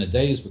guy in a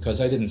daze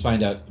because I didn't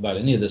find out about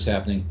any of this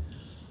happening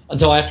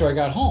until after I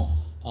got home.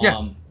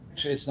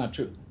 Actually, it's not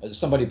true.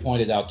 Somebody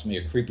pointed out to me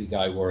a creepy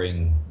guy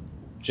wearing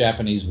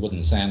Japanese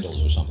wooden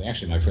sandals or something.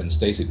 Actually, my friend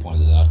Stacy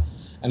pointed it out,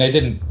 and I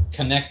didn't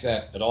connect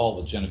that at all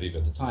with Genevieve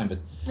at the time.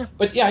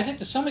 But I think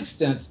to some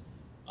extent,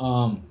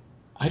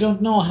 I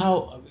don't know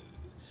how.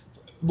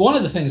 One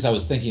of the things I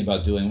was thinking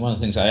about doing, one of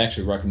the things I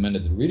actually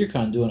recommended that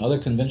Readercon do, and other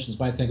conventions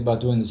might think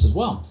about doing this as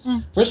well.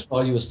 First of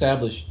all, you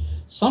establish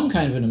some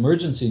kind of an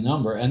emergency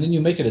number, and then you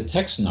make it a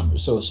text number.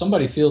 So if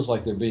somebody feels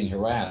like they're being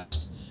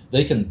harassed,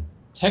 they can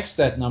text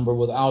that number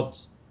without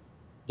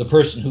the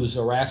person who's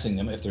harassing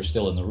them, if they're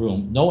still in the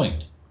room, knowing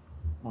it,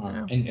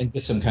 and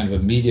get some kind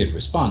of immediate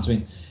response. I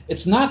mean,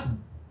 it's not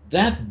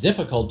that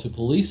difficult to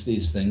police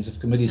these things if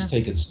committees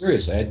take it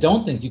seriously. I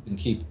don't think you can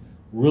keep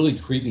really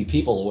creepy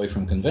people away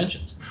from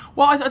conventions.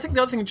 Well, I think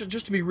the other thing,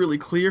 just to be really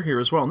clear here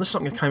as well, and this is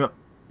something that came up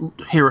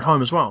here at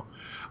home as well,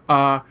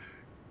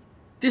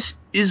 this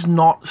is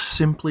not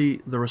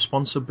simply the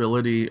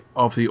responsibility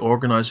of the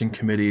organizing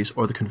committees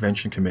or the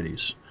convention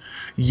committees.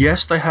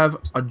 Yes, they have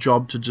a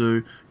job to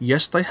do.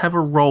 Yes, they have a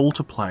role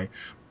to play.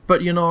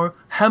 But,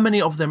 how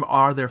many of them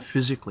are there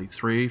physically?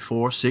 3,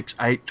 4, 6,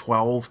 8,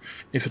 12,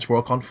 if it's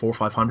Worldcon,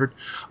 400,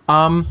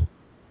 500.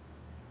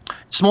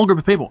 Small group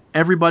of people.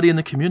 Everybody in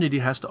the community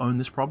has to own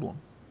this problem.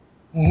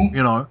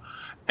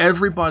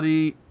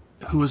 Everybody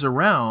who is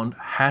around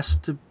has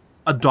to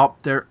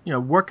adopt their,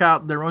 work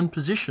out their own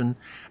position,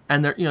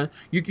 and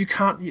you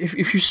can't.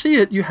 If you see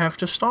it, you have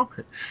to stop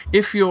it.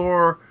 If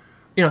you're,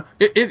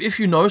 if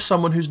you know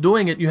someone who's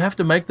doing it, you have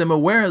to make them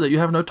aware that you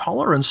have no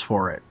tolerance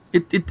for it.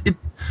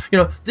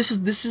 This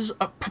is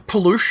a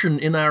pollution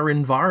in our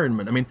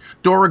environment. I mean,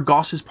 Dora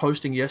Goss is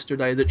posting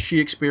yesterday that she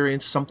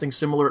experienced something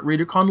similar at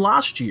Readercon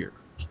last year.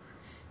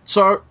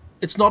 So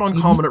it's not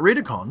uncommon at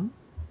Readercon.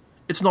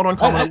 It's not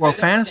uncommon at World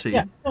Fantasy.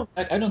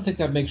 I don't think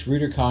that makes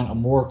Readercon a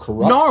more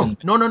corrupt.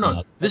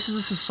 No. This is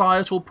a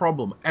societal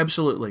problem.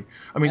 Absolutely.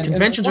 I mean,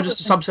 conventions are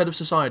just a subset of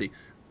society,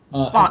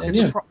 but it's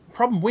a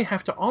problem we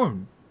have to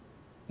own.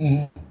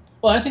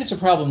 Well, I think it's a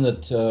problem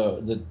that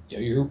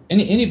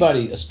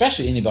anybody,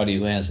 especially anybody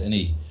who has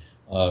any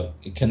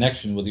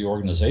connection with the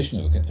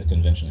organization of a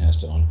convention, has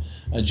to own.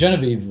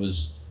 Genevieve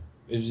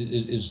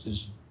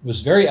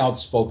was very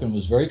outspoken,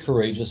 was very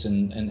courageous,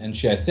 and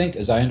she, I think,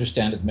 as I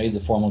understand it, made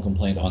the formal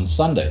complaint on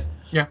Sunday.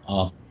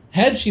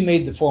 Had she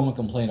made the formal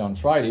complaint on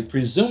Friday,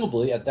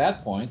 presumably at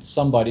that point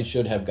somebody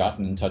should have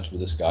gotten in touch with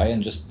this guy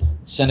and just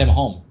sent him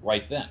home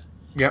right then.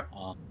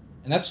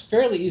 And that's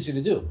fairly easy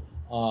to do.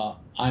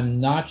 I'm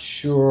not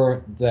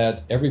sure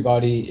that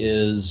everybody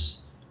is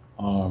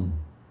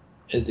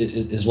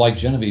like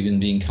Genevieve in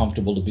being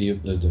comfortable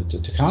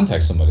to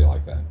contact somebody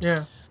like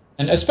that.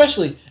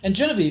 And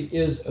Genevieve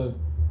is a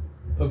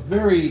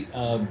very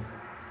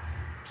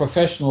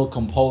professional,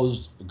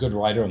 composed, good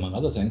writer, among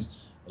other things.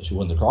 She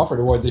won the Crawford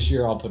Award this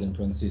year. I'll put in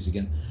parentheses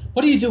again.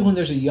 What do you do when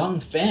there's a young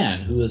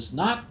fan who has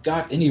not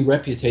got any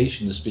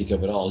reputation to speak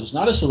of at all, who's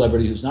not a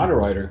celebrity, who's not a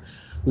writer,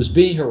 who's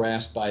being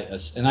harassed by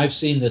us? And I've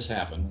seen this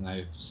happen, and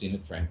I've seen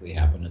it, frankly,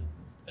 happen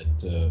at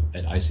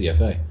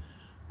ICFA,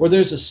 where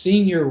there's a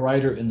senior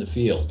writer in the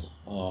field,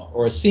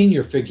 or a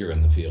senior figure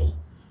in the field,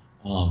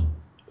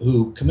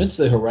 who commits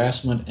the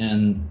harassment,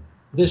 and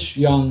this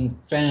young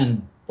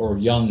fan, or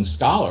young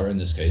scholar in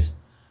this case,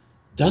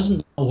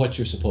 doesn't know what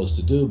you're supposed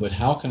to do, but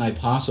how can I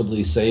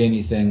possibly say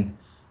anything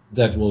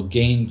that will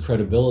gain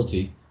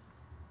credibility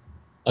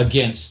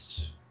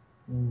against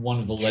one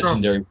of the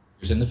legendary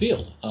figures in the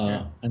field?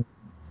 And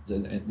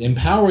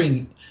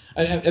empowering,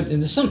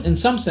 in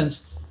some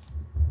sense,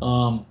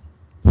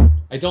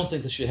 I don't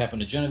think this should happen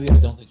to Genevieve. I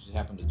don't think it should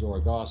happen to Dora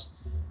Goss.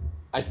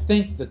 I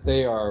think that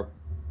they are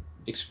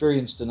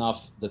experienced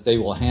enough that they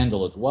will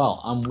handle it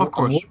well. Of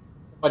course.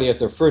 Somebody at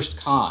their first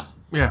con,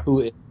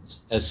 who is,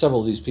 as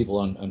several of these people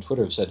on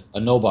Twitter have said, a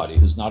nobody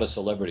who's not a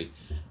celebrity.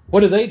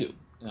 What do they do?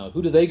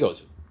 Who do they go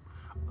to?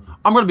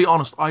 I'm going to be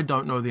honest, I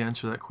don't know the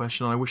answer to that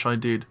question, and I wish I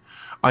did.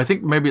 I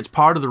think maybe it's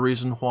part of the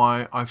reason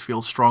why I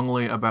feel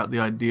strongly about the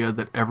idea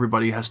that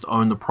everybody has to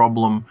own the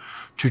problem,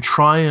 to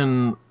try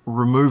and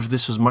remove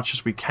this as much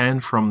as we can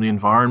from the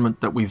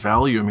environment that we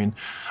value. I mean,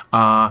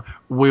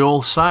 we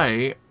all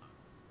say,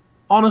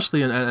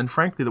 honestly and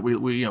frankly, that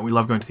we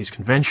love going to these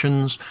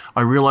conventions.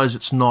 I realize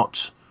it's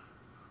not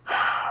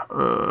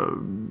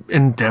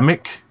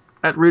endemic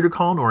at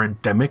Readercon or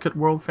endemic at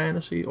World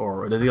Fantasy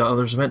or at any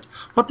other event,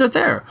 but they're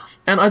there.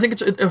 And I think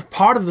it's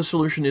part of the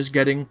solution is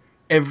getting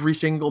every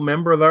single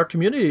member of our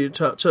community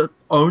to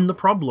own the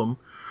problem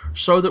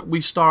so that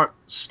we start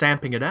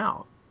stamping it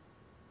out.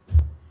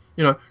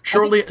 You know,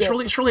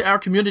 surely our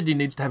community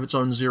needs to have its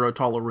own zero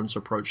tolerance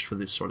approach for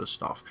this sort of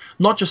stuff.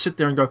 Not just sit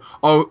there and go,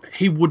 oh,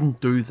 he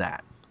wouldn't do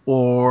that,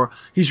 or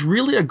he's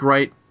really a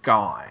great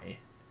guy.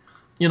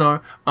 You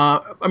know,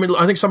 I mean,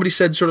 I think somebody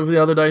said sort of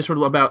the other day, sort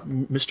of about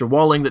Mr.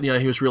 Walling, that, you know,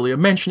 he was really a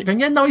mensch. Going,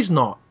 yeah, no, he's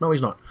not. No,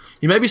 he's not.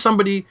 He may be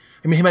somebody.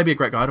 I mean, he may be a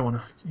great guy. I don't want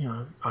to, you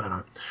know, I don't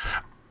know.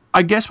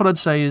 I guess what I'd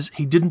say is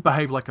he didn't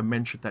behave like a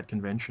mensch at that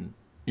convention.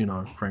 You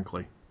know,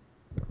 frankly.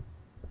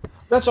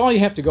 That's all you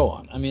have to go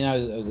on. I mean,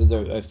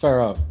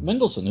 Farah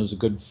Mendelsohn, who's a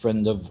good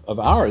friend of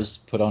ours,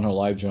 put on her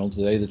live journal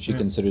today that she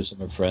considers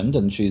him a friend,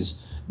 and she's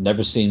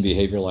never seen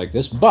behavior like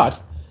this. But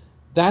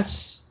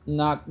that's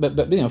not.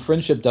 But you know,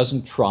 friendship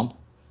doesn't trump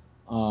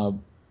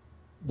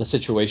the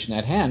situation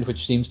at hand,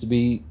 which seems to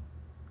be,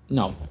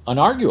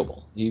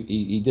 unarguable.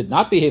 He did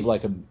not behave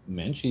like a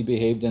mensch. He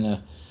behaved in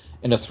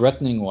a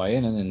threatening way,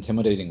 in an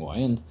intimidating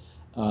way, and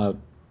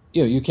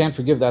you can't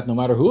forgive that no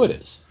matter who it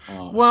is.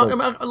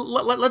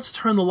 Let's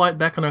turn the light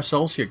back on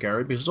ourselves here,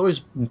 Gary, because it's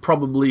always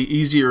probably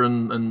easier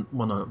and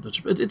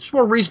it's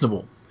more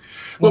reasonable.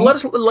 Well,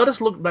 let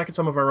us look back at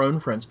some of our own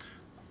friends.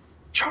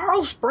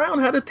 Charles Brown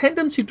had a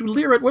tendency to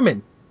leer at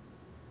women.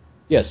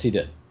 Yes, he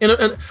did.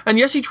 And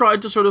yes, he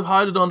tried to sort of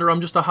hide it under,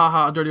 I'm just a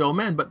ha-ha dirty old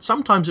man, but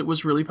sometimes it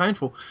was really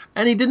painful,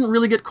 and he didn't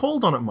really get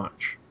called on it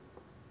much.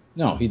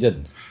 No, he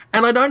didn't.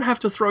 And I don't have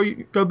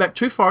to go back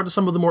too far to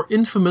some of the more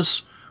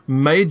infamous,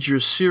 major,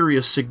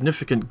 serious,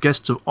 significant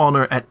guests of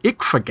honor at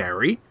ICFA,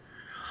 Gary,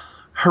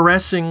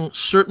 harassing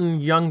certain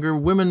younger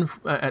women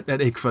at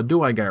ICFA,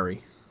 do I,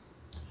 Gary?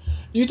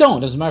 You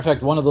don't. As a matter of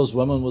fact, one of those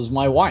women was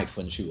my wife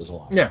when she was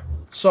alive. Yeah.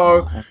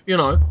 So,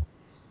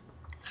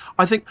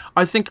 I think.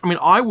 I mean,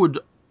 I would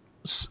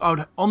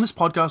on this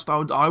podcast,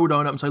 I would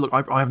own up and say, look,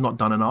 I have not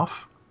done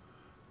enough,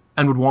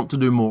 and would want to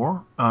do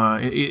more.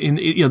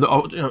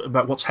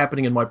 About what's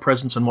happening in my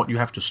presence and what you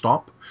have to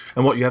stop,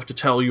 and what you have to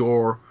tell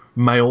your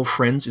male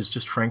friends is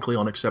just frankly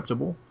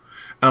unacceptable.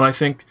 And I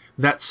think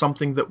that's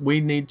something that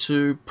we need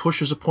to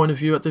push as a point of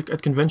view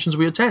at conventions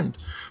we attend,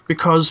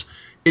 because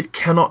it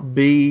cannot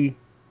be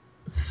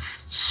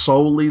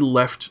solely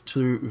left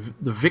to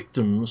the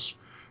victims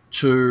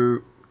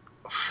to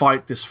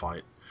fight this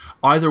fight.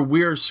 Either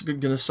we're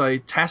going to say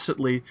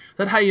tacitly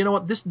that, hey, you know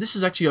what, this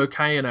is actually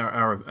okay in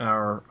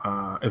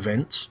our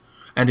events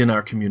and in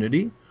our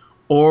community,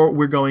 or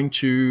we're going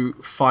to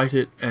fight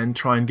it and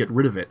try and get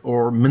rid of it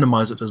or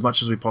minimize it as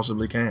much as we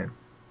possibly can.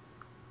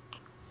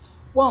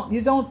 Well,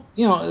 you don't,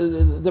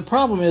 the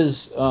problem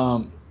is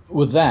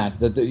with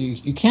that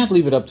you can't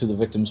leave it up to the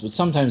victims, but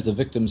sometimes the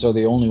victims are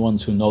the only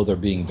ones who know they're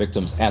being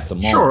victims at the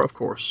moment. Sure, of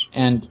course.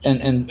 And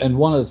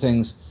one of the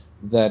things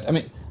that, I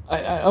mean,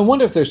 I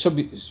wonder if there should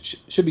be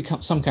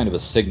some kind of a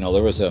signal.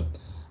 There was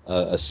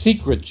a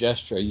secret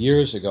gesture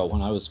years ago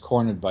when I was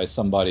cornered by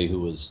somebody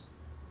who was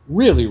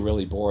really,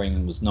 really boring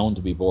and was known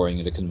to be boring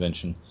at a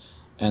convention.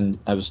 And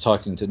I was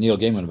talking to Neil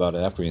Gaiman about it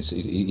after.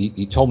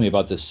 He told me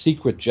about this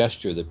secret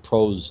gesture that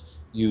pros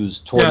use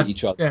toward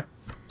each other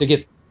to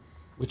get,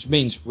 which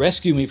means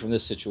rescue me from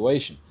this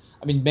situation.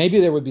 I mean, maybe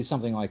there would be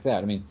something like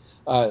that. I mean,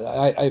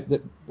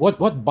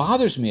 what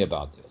bothers me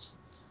about this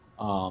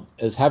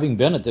is having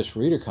been at this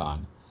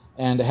Readercon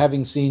and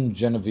having seen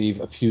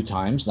Genevieve a few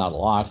times, not a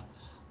lot.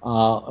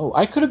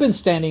 I could have been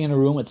standing in a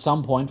room at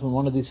some point when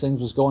one of these things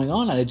was going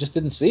on, and I just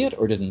didn't see it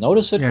or didn't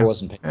notice it or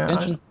wasn't paying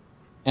attention.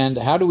 And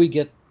how do we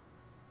get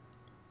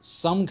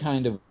some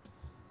kind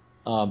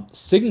of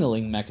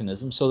signaling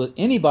mechanism so that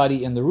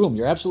anybody in the room,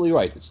 you're absolutely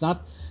right, it's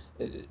not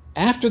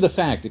after the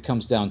fact, it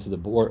comes down to the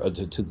board,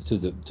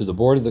 to the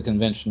board of the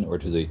convention or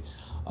to the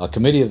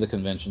committee of the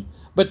convention,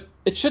 but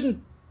it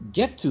shouldn't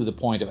get to the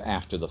point of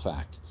after the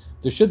fact.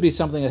 There should be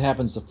something that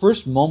happens the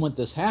first moment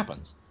this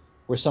happens,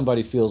 where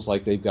somebody feels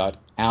like they've got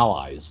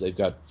allies, they've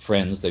got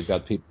friends, they've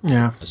got people.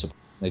 Yeah.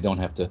 They don't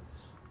have to,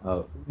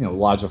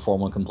 lodge a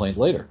formal complaint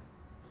later.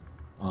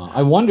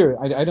 I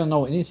wonder. I don't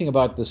know anything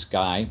about this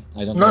guy.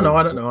 I don't. No,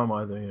 I don't know him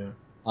either.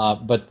 Yeah.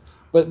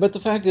 But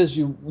the fact is,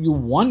 you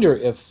wonder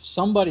if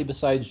somebody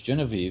besides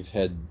Genevieve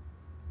had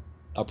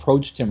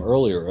approached him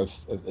earlier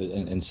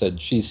and said,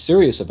 she's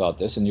serious about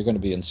this, and you're going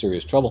to be in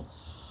serious trouble.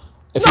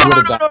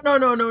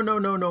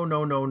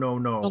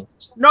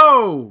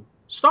 No!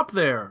 Stop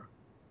there.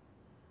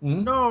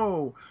 Mm-hmm.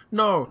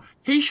 No.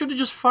 He should have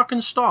just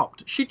fucking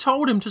stopped. She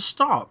told him to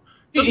stop.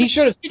 He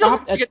should have. He doesn't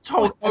have to get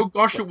told, oh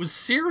gosh, it was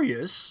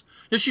serious.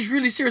 No, she's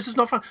really serious. It's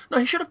not fun. No,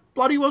 he should have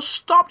bloody well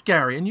stopped,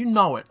 Gary, and you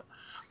know it.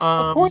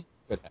 Of course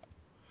he could have.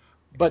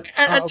 But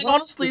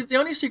honestly, the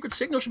only secret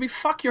signal should be,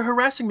 fuck, you're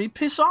harassing me,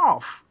 piss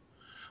off.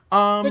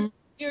 But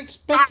you're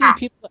expecting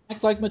people to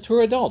act like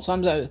mature adults.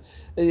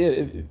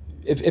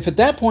 If at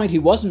that point he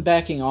wasn't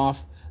backing off,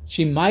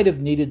 she might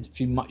have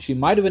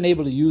been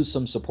able to use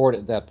some support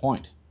at that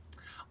point.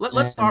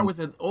 Let's start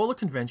with it. All the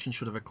conventions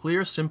should have a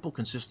clear, simple,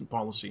 consistent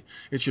policy.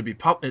 It should be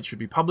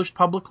published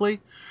publicly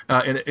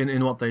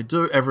in what they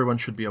do. Everyone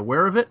should be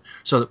aware of it,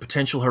 so that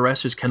potential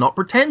harassers cannot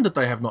pretend that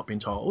they have not been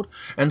told,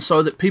 and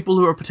so that people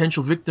who are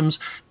potential victims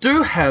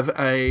do have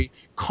a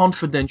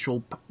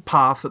confidential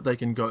path that they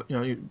can go.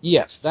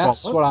 Yes,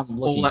 that's what I'm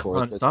looking for. All that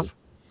kind of stuff.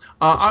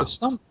 If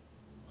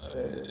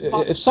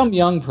some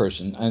young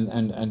person,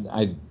 and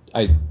I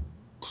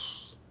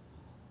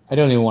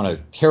don't even want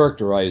to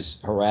characterize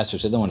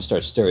harassers. I don't want to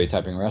start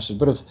stereotyping harassers.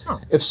 But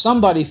if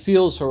somebody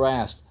feels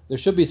harassed, there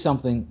should be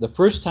something. The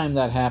first time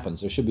that happens,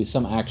 there should be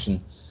some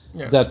action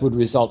that would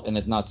result in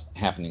it not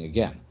happening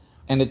again.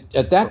 And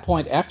at that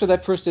point, after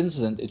that first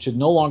incident, it should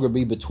no longer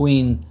be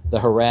between the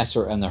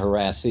harasser and the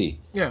harassee.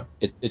 Yeah.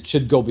 It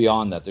should go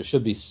beyond that. There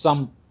should be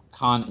some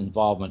con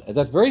involvement at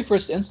that very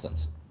first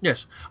instance.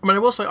 Yes. I mean, I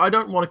will say I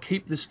don't want to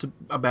keep this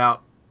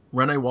about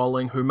Renee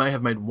Walling, who may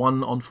have made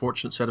one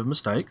unfortunate set of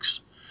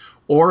mistakes,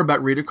 or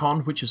about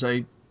Readercon, which is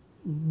a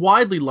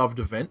widely loved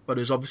event, but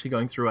is obviously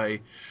going through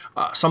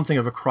something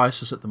of a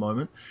crisis at the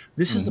moment.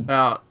 This is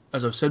about,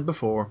 as I've said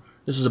before,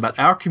 this is about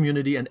our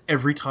community and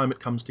every time it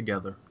comes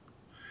together,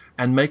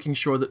 and making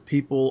sure that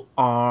people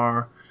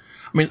are.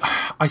 I mean,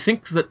 I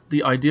think that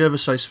the idea of a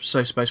safe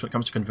space when it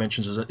comes to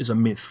conventions is a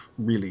myth,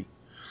 really.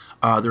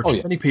 There are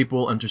too many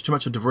people, and there's too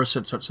much of diverse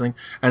such thing,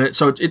 and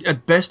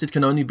at best it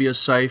can only be as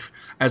safe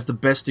as the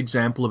best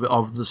example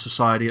of the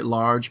society at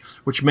large,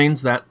 which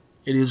means that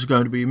it is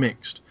going to be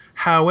mixed.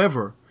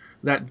 However,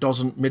 that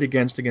doesn't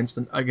mitigate against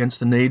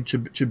the need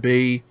to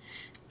be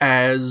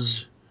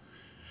as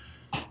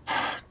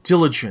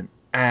diligent,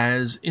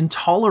 as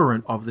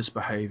intolerant of this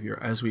behavior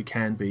as we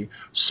can be,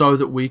 so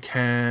that we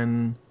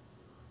can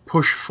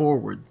push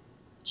forward,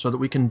 so that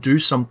we can do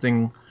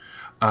something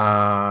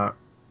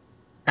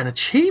and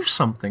achieve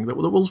something that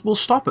will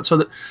stop it, so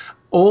that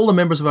all the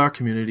members of our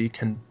community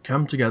can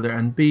come together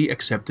and be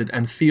accepted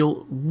and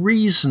feel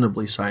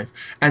reasonably safe,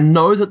 and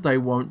know that they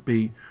won't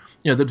be,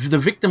 that the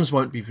victims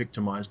won't be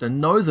victimized,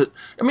 and know that,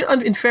 I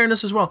mean, in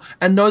fairness as well,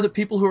 and know that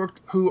people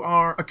who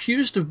are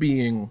accused of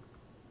being,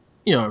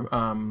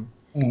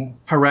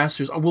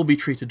 harassers will be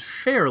treated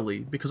fairly,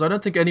 because I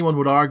don't think anyone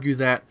would argue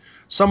that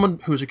someone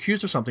who is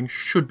accused of something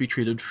should be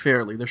treated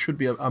fairly. There should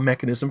be a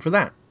mechanism for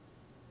that.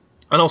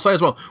 And I'll say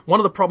as well, one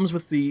of the problems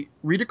with the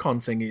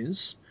Readercon thing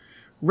is,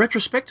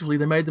 retrospectively,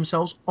 they made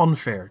themselves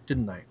unfair,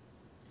 didn't they?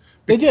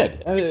 They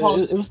did. It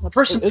was an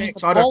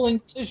appalling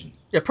decision.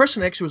 Yeah,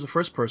 Person X, who was the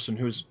first person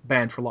who was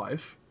banned for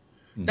life.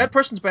 That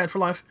person's banned for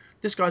life.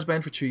 This guy's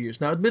banned for 2 years.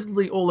 Now,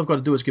 admittedly, all they've got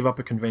to do is give up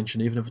a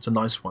convention, even if it's a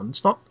nice one.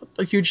 It's not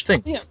a huge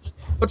thing. Yeah.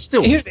 But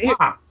still.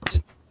 I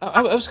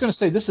was going to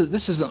say, this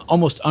is an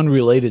almost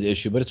unrelated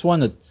issue, but it's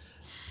one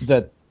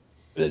that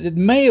it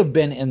may have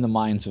been in the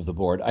minds of the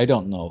board. I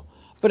don't know.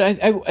 But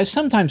I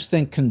sometimes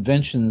think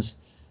conventions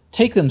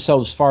take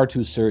themselves far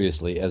too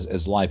seriously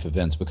as life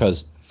events,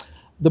 because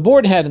the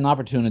board had an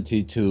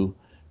opportunity to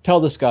tell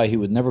this guy he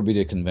would never be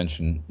at a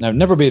convention,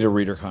 never be at a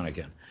Readercon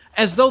again,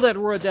 as though that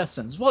were a death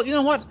sentence. Well, you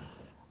know what?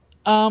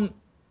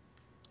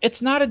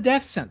 It's not a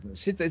death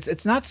sentence.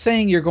 It's not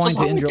saying you're going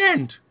to end your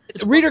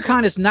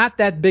Readercon is not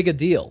that big a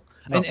deal.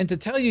 No. And to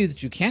tell you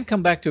that you can't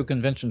come back to a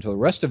convention for the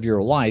rest of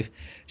your life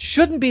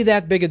shouldn't be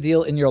that big a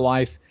deal in your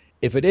life.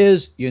 If it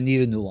is, you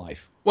need a new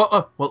life.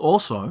 Well,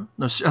 also,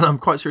 and I'm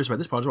quite serious about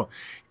this part as well,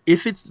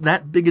 if it's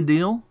that big a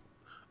deal,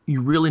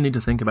 you really need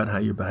to think about how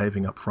you're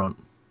behaving up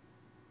front.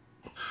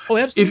 Oh,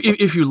 absolutely.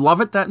 If you love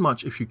it that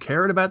much, if you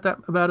care about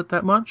it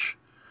that much,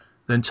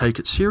 then take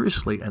it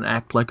seriously and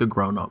act like a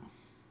grown-up.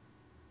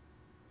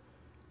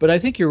 But I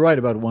think you're right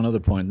about one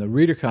other point. The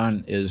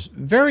Readercon is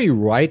very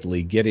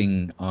rightly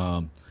getting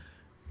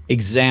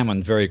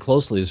examined very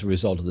closely as a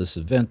result of this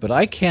event, but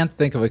I can't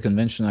think of a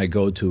convention I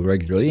go to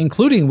regularly,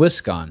 including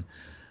WisCon,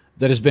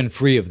 that has been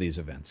free of these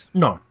events.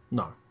 No.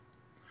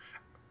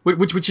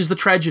 Which is the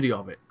tragedy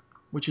of it,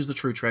 which is the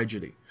true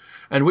tragedy.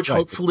 And which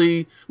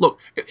hopefully, look,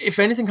 if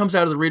anything comes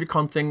out of the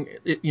Readercon thing,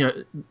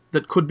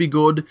 that could be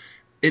good,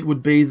 it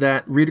would be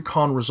that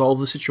Readercon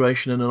resolved the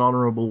situation in an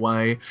honorable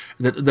way,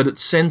 that it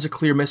sends a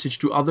clear message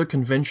to other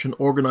convention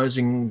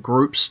organizing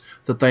groups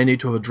that they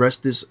need to have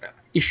addressed this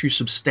issue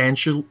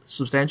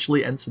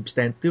substantially and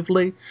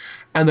substantively,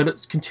 and that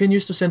it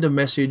continues to send a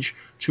message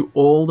to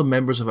all the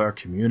members of our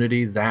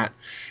community that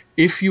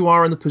if you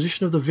are in the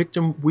position of the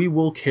victim, we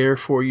will care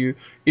for you.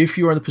 If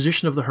you are in the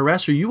position of the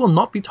harasser, you will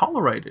not be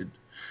tolerated,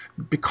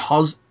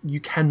 because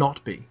you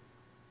cannot be,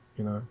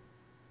 No,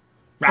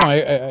 I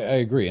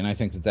agree, and I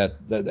think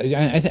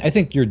I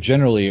think you're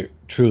generally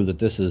true that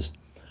this is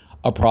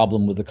a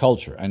problem with the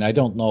culture, and I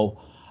don't know.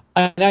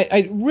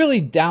 I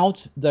really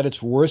doubt that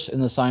it's worse in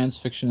the science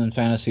fiction and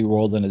fantasy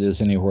world than it is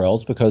anywhere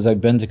else, because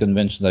I've been to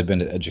conventions, I've been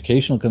to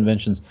educational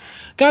conventions.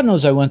 God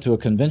knows I went to a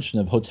convention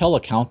of hotel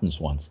accountants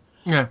once.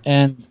 Yeah.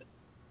 And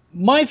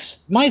my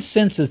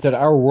sense is that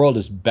our world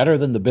is better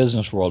than the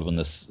business world when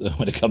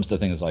it comes to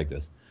things like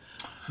this.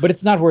 But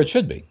it's not where it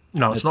should be.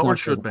 No, it's not where it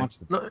should be.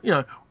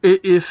 No,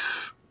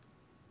 if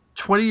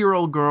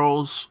 20-year-old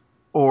girls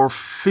or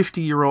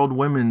 50-year-old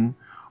women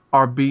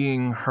are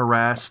being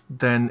harassed,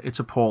 then it's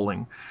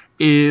appalling.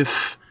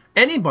 If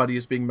anybody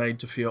is being made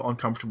to feel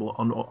uncomfortable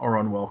or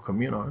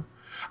unwelcome,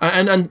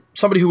 And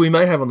somebody who we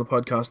may have on the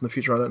podcast in the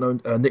future, I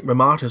don't know, Nick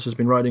Mamatis, has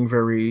been writing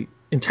very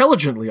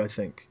intelligently, I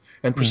think,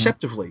 and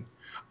perceptively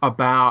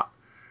about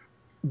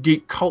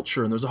geek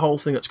culture, and there's a whole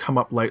thing that's come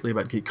up lately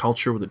about geek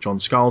culture that John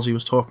Scalzi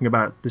was talking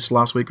about this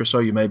last week or so.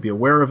 You may be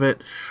aware of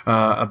it,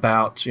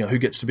 about who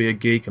gets to be a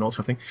geek and all that sort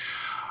of thing.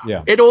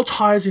 Yeah. It all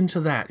ties into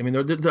that. I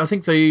mean, I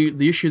think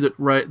the issue that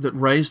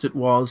raised it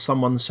was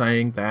someone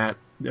saying that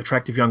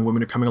attractive young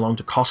women who are coming along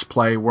to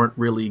cosplay weren't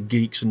really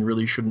geeks and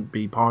really shouldn't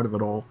be part of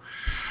it all.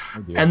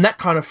 And that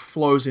kind of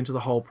flows into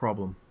the whole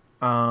problem.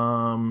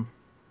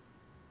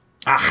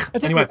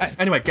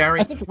 Anyway,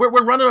 Gary, we're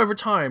running over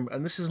time,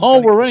 and this is.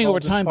 Oh, we're running over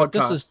time, but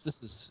this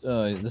is.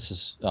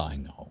 I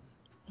know.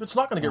 It's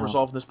not going to get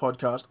resolved in this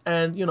podcast,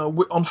 and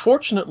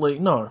unfortunately,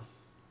 no.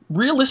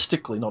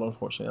 Realistically, not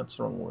unfortunately, that's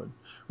the wrong word.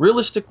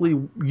 Realistically,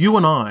 you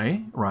and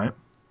I, right,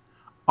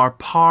 are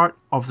part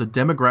of the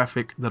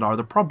demographic that are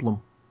the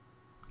problem.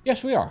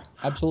 Yes, we are.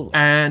 Absolutely.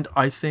 And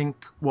I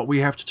think what we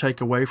have to take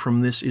away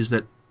from this is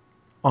that,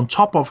 on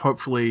top of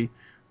hopefully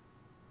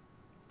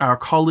our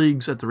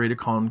colleagues at the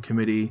Readercon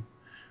committee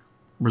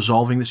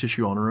resolving this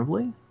issue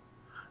honorably,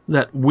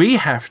 that we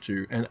have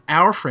to, and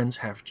our friends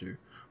have to,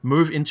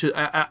 move into,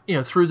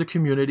 through the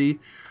community,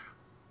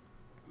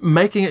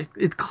 making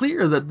it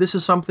clear that this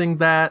is something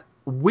that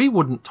we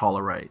wouldn't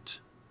tolerate.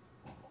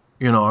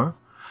 What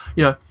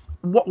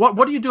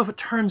do you do if it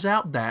turns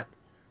out that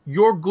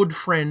your good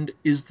friend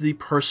is the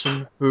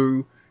person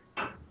who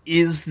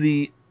is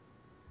the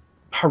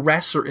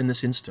harasser in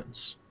this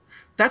instance?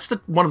 That's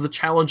one of the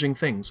challenging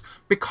things,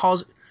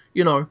 because,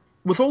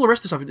 with all the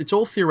rest of the stuff, it's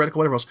all theoretical,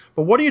 whatever else.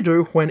 But what do you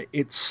do when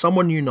it's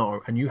someone you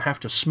know and you have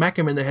to smack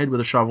him in the head with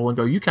a shovel and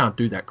go, you can't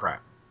do that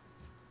crap?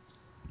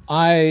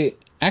 I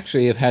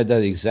actually have had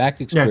that exact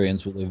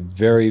experience with a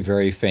very,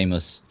 very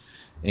famous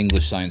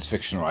English science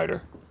fiction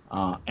writer,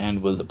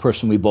 and with a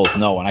person we both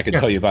know, and I can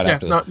tell you about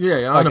after that.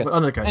 I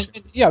know the case.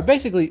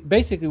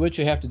 Basically, what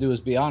you have to do is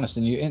be honest,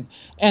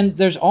 and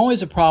there's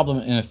always a problem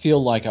in a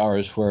field like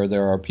ours where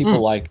there are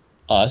people like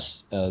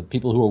us,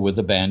 people who are with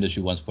the band, as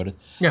you once put it,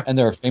 and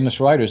there are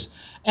famous writers,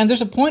 and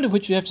there's a point at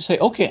which you have to say,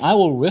 okay, I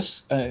will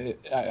risk.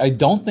 I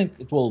don't think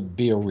it will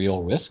be a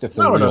real risk if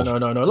No.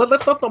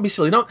 Let's not be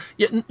silly.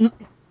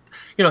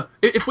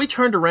 If we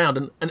turned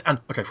around and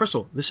okay, first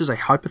of all, this is a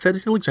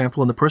hypothetical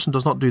example, and the person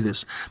does not do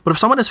this. But if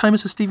someone as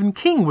famous as Stephen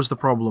King was the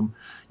problem,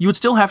 you would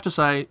still have to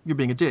say you're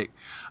being a dick.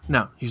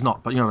 No, he's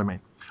not, but you know what I mean.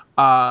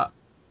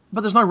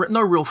 But there's no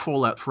real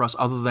fallout for us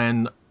other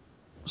than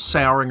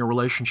souring a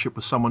relationship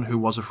with someone who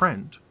was a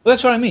friend. Well,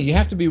 that's what I mean. You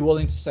have to be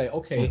willing to say,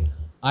 okay,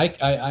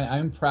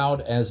 I'm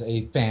proud as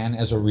a fan,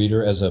 as a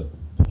reader, as a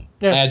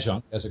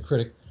adjunct, as a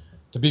critic,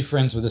 to be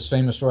friends with this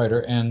famous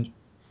writer, and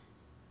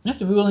you have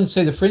to be willing to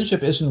say the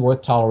friendship isn't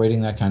worth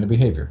tolerating that kind of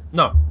behavior.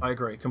 No, I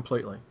agree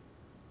completely.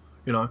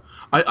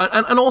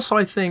 And also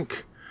I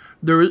think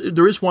there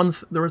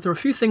are a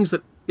few things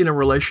that in a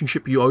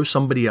relationship you owe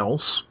somebody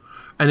else,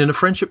 and in a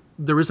friendship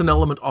there is an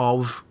element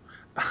of,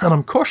 and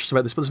I'm cautious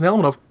about this, but there's an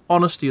element of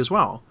honesty as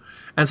well.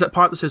 And it's that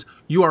part that says,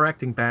 you are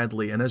acting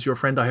badly, and as your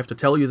friend I have to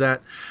tell you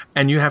that,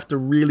 and you have to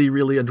really,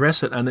 really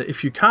address it. And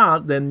if you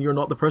can't, then you're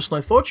not the person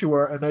I thought you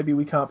were, and maybe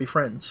we can't be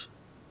friends.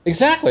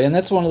 Exactly, and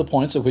that's one of the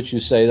points at which you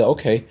say that,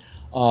 okay,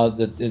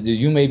 that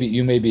you may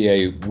be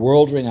a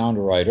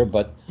world-renowned writer,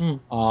 but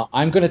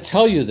I'm going to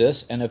tell you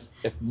this, and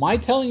if my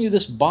telling you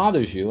this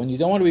bothers you and you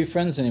don't want to be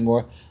friends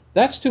anymore,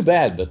 that's too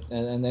bad. But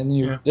and then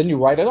you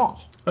write it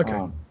off.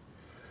 Okay.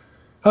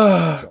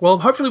 Well,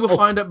 hopefully we'll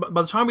find out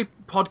by the time we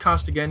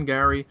podcast again,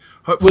 Gary.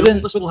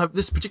 Hopefully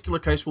this particular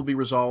case will be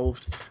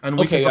resolved, and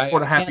we can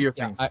report a happier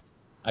thing.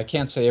 I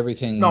can't say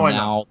everything now.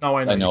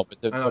 I know.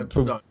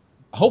 But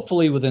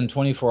hopefully within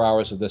 24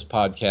 hours of this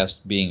podcast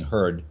being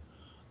heard,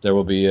 there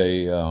will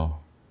be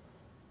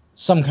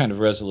some kind of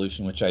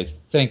resolution, which I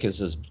think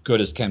is as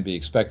good as can be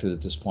expected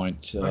at this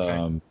point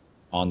on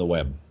the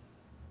web.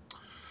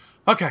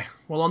 Okay,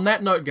 well, on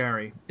that note,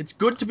 Gary, it's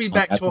good to be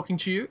back talking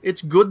to you.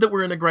 It's good that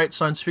we're in a great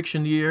science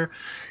fiction year.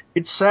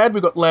 It's sad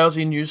we've got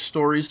lousy news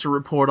stories to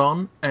report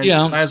on and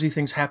lousy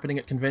things happening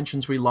at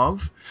conventions we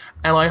love.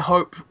 And I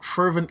hope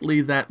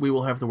fervently that we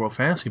will have the World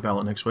Fantasy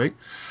Ballot next week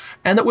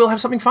and that we'll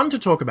have something fun to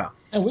talk about.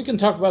 And we can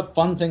talk about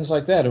fun things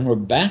like that. And we're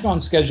back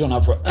on schedule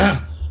now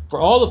for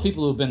all the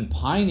people who've been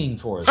pining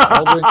for us,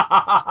 all during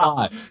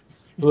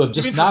who have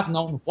just not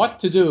known what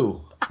to do.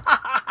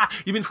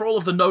 You mean for all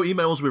of the no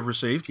emails we've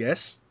received,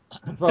 yes?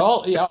 For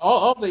all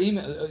the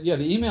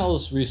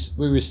emails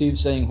we received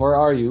saying "Where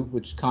are you?"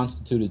 which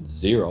constituted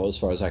 0 as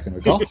far as I can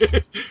recall.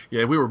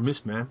 Yeah, we were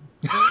missed, man.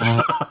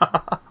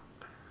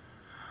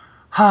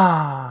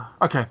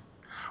 Okay.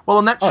 Well,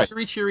 on that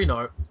cheery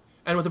note,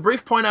 and with a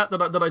brief point out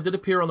that I did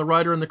appear on the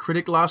Writer and the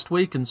Critic last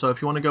week, and so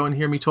if you want to go and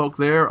hear me talk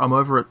there, I'm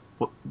over at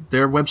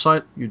their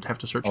website. You'd have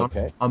to search on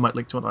it. I might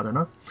link to it. I don't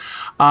know.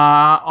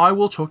 I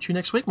will talk to you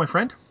next week, my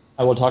friend.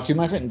 I will talk to you,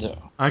 my friend.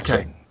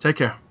 Okay. Take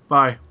care.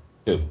 Bye.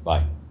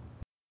 Bye.